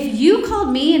if you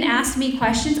called me and asked me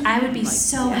questions, I would be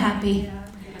so happy.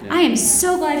 I am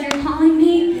so glad you're calling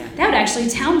me. That would actually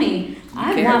tell me,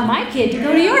 I want my kid to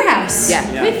go to your house.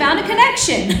 We found a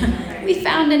connection. We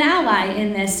found an ally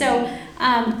in this. So,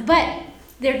 but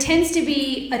there tends to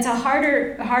be, it's a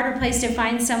harder place to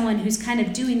find someone who's kind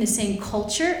of doing the same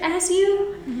culture as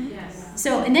you.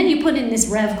 So, and then you put in this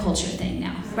Rev culture thing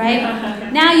now,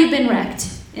 right? Now you've been wrecked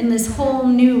in this whole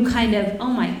new kind of, oh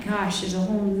my gosh, there's a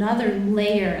whole nother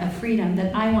layer of freedom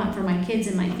that I want for my kids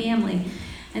and my family.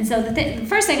 And so the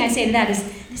first thing I say to that is,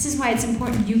 this is why it's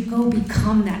important you go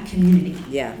become that community.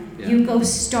 You go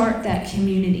start that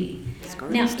community.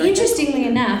 Now, interestingly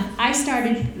enough, I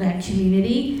started that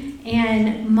community,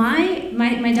 and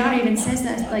my daughter even says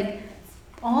that,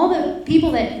 all the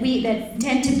people that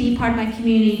tend to be part of my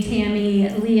community, Tammy,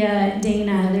 Leah,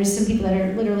 Dana, there's some people that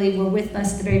are literally were with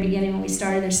us at the very beginning when we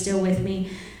started, they're still with me.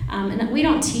 And we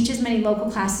don't teach as many local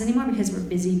classes anymore because we're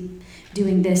busy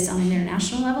doing this on an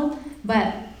international level.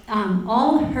 But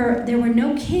there were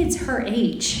no kids her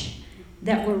age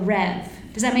that were Rev.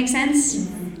 Does that make sense?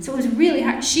 So it was really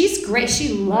hard. She's great.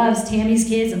 She loves Tammy's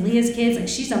kids and Leah's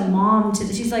kids. She's a mom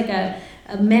she's like a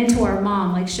mentor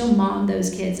mom. She'll mom those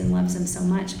kids and loves them so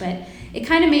much. But it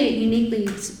kind of made it uniquely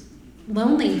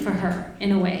lonely for her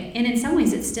in a way. And in some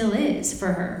ways it still is for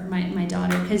her, my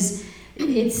daughter, because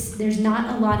there's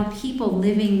not a lot of people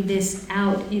living this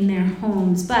out in their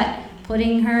homes. But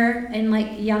putting her in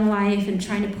young life and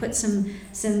trying to put some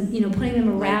putting them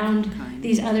around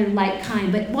these other like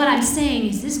kind. But what I'm saying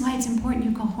is, this is why it's important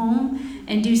you go home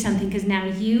and do something, because now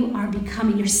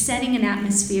you're setting an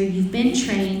atmosphere, you've been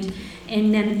trained,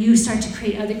 and then you start to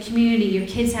create other community. Your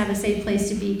kids have a safe place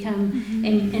to become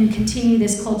and continue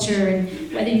this culture,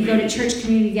 and whether you go to church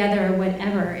community together or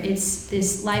whatever, it's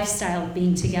this lifestyle of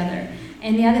being together.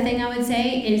 And the other thing I would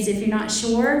say is, if you're not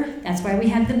sure, that's why we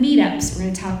have the meetups. We're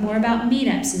going to talk more about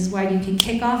meetups. This is why you can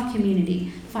kick off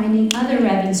community, finding other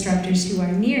Rev instructors who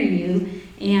are near you,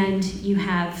 and you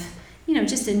have,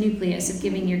 just a nucleus of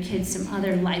giving your kids some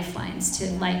other lifelines to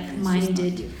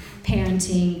like-minded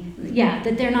parenting.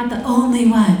 That they're not the only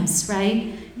ones,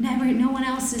 right? No one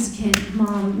else's kid,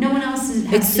 mom. No one else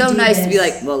has It's so nice to be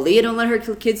like, well, Leah don't let her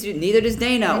kids do, neither does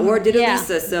Dana, or did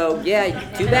Elisa, so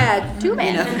too bad. Too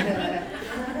bad.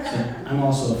 So I'm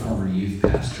also a former youth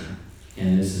pastor,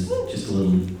 and this is just a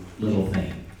little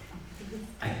thing.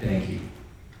 I beg you,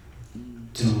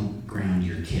 don't ground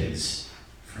your kids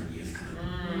from youth group.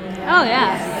 Oh,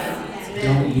 yeah.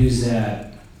 Don't use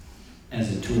that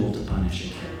as a tool to punish a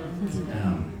kid.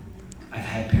 I've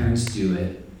had parents do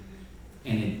it,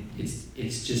 and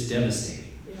it's just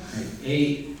devastating.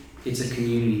 Right? It's a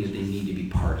community that they need to be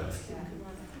part of.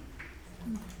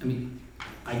 I mean,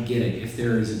 I get it if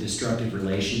there is a destructive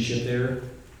relationship there,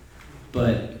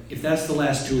 but if that's the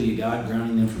last tool you got,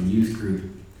 grounding them from youth group,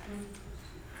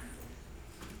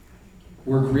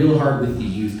 work real hard with the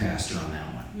youth pastor on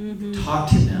that one. Mm-hmm. Talk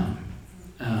to them.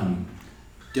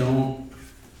 Don't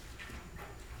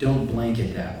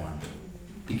blanket that one,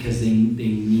 because they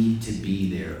need to be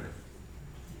there.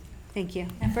 Thank you.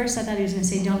 At first, I thought he was going to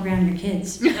say, "Don't ground your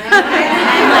kids." I'm like,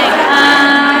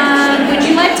 would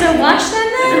you like to watch them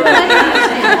then?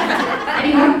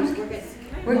 Any more?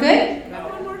 We're good.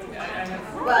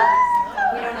 Well,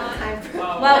 we don't have time for.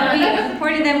 Well, we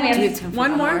reported them. We have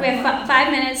One more? We have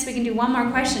 5 minutes. We can do one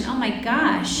more question. Oh my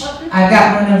gosh. I've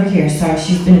got one over here. Sorry,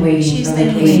 she's been waiting She's for been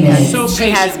like 8 waiting. minutes. So She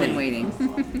has been waiting.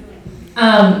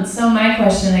 So my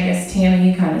question, I guess, Tammy,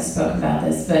 you kind of spoke about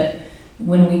this, but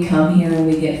when we come here and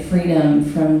we get freedom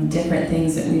from different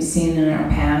things that we've seen in our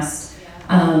past,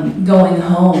 going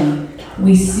home,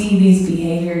 we see these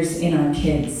behaviors in our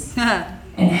kids.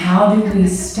 And how do we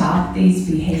stop these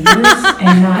behaviors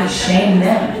and not shame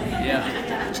them?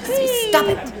 Yeah. Just say, stop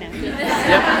it.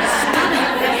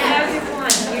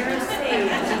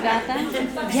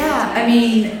 Yeah, I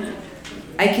mean,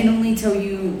 I can only tell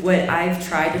you what I've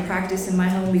tried to practice in my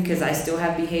home, because I still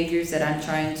have behaviors that I'm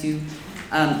trying to,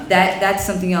 that's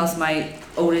something else my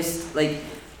oldest, like,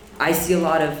 I see a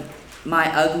lot of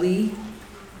my ugly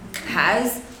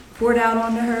has poured out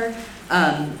onto her,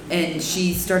 and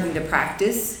she's starting to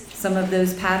practice some of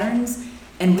those patterns,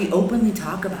 and we openly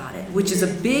talk about it, which is a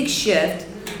big shift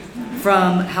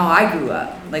from how I grew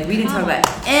up. Like, we didn't talk about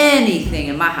anything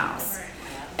in my house,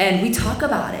 and we talk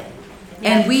about it.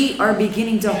 And we are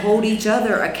beginning to hold each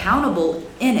other accountable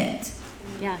in it.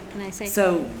 Yeah, can I say?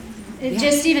 So,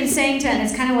 Just even saying to, and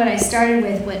it's kind of what I started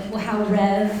with, how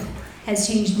Rev has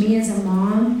changed me as a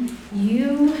mom.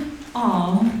 You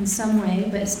all, in some way,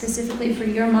 but specifically for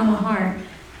your mama heart,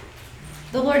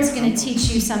 the Lord's going to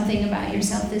teach you something about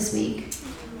yourself this week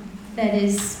that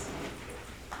is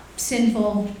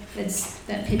sinful. That's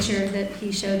that picture that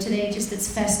he showed today, just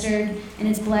that's festered and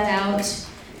it's bled out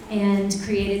and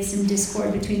created some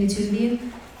discord between the two of you.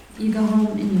 You go home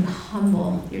and you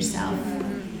humble yourself.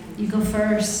 You go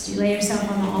first, you lay yourself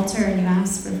on the altar and you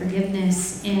ask for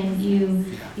forgiveness, and you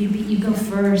go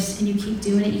first and you keep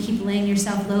doing it, you keep laying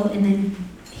yourself low, and then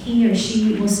he or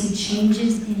she will see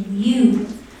changes in you.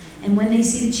 And when they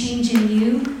see the change in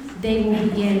you, they will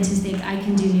begin to think, I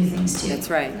can do new things too. That's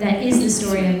right. That is the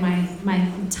story of my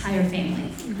entire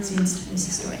family. It's the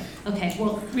story. Okay,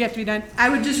 well, We have to be done. I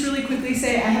would just really quickly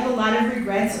say I have a lot of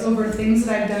regrets over things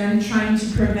that I've done trying to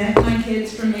prevent my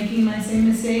kids from making my same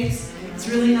mistakes. It's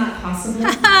really not possible.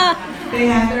 They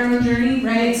have their own journey,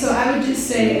 right? So I would just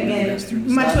say, again,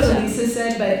 much what Elisa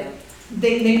said, but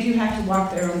they do have to walk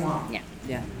their own walk. Yeah.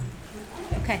 Yeah.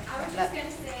 Okay. I was just going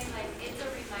to say, like, it's a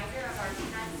reminder of our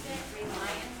constant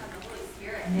reliance on the Holy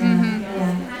Spirit.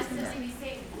 Yeah. Constantly be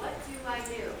saying, what do I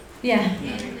do Yeah.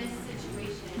 in this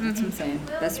situation? That's what I'm saying.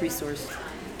 Best resource.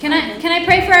 Can I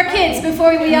pray for our kids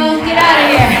before we all get out of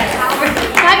here?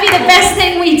 Might be the best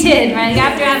thing we did, right?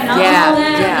 After having all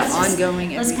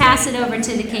that, let's pass it over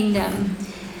to the kingdom.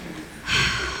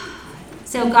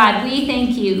 So God, we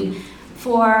thank you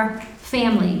for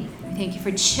family. We thank you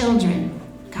for children.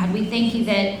 God, we thank you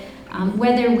that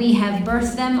whether we have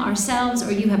birthed them ourselves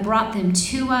or you have brought them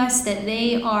to us, that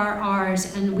they are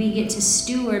ours and we get to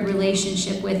steward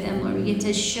relationship with them, or we get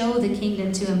to show the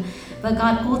kingdom to them. But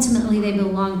God, ultimately they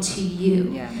belong to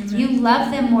you. Yeah. You love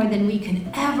them more than we could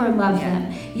ever love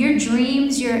them. Your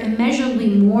dreams, your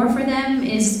immeasurably more for them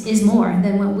is more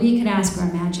than what we could ask or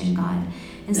imagine, God.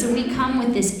 And so we come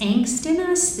with this angst in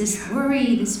us, this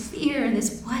worry, this fear,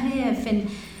 this what if,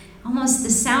 and almost the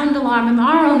sound alarm in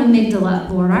our own amygdala,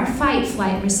 Lord. Our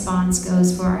fight-flight response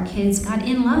goes for our kids. God,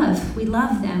 in love, we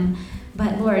love them.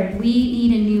 But Lord, we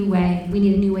need a new way. We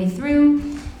need a new way through.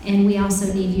 And we also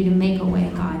need you to make a way,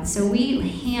 God. So we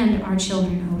hand our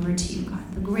children over to you,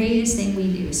 God. The greatest thing we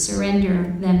do is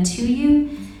surrender them to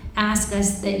you. Ask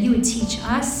us that you would teach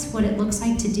us what it looks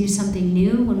like to do something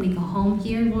new when we go home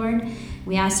here, Lord.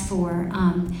 We ask for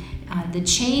the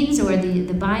chains or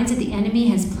the binds that the enemy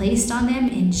has placed on them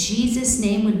in Jesus'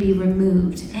 name would be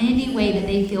removed. Any way that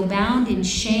they feel bound in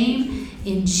shame,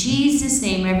 in Jesus'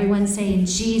 name, everyone say in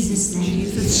Jesus' name.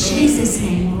 Jesus'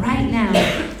 name, right now,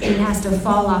 it has to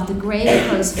fall off. The grave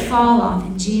clothes fall off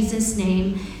in Jesus'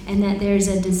 name, and that there's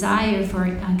a desire for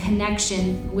a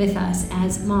connection with us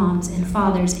as moms and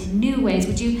fathers in new ways.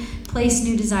 Would you place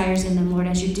new desires in them, Lord,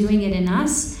 as you're doing it in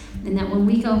us, and that when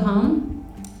we go home,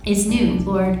 it's new,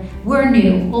 Lord. We're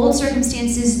new. Old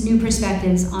circumstances, new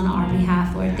perspectives on our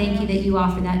behalf, Lord. Thank you that you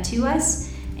offer that to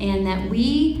us, and that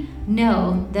we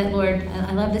know that, Lord,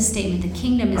 I love this statement, the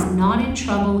kingdom is not in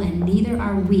trouble and neither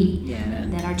are we.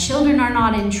 That our children are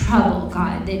not in trouble,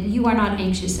 God, that you are not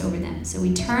anxious over them. So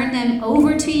we turn them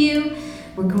over to you.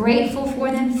 We're grateful for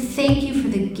them. Thank you for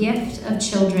the gift of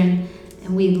children.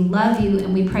 And we love you,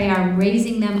 and we pray our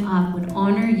raising them up would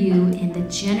honor you in the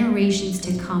generations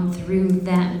to come through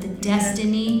them. The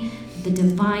destiny, the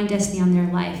divine destiny on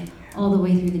their life, all the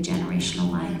way through the generational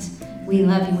lines. We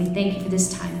love you. We thank you for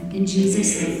this time. In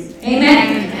Jesus' name,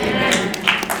 amen.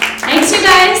 Thanks, you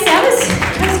guys. That was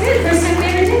good. First time we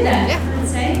ever did that, I would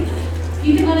say.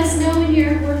 You can let us know in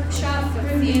your workshop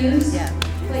reviews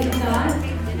what you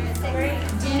thought.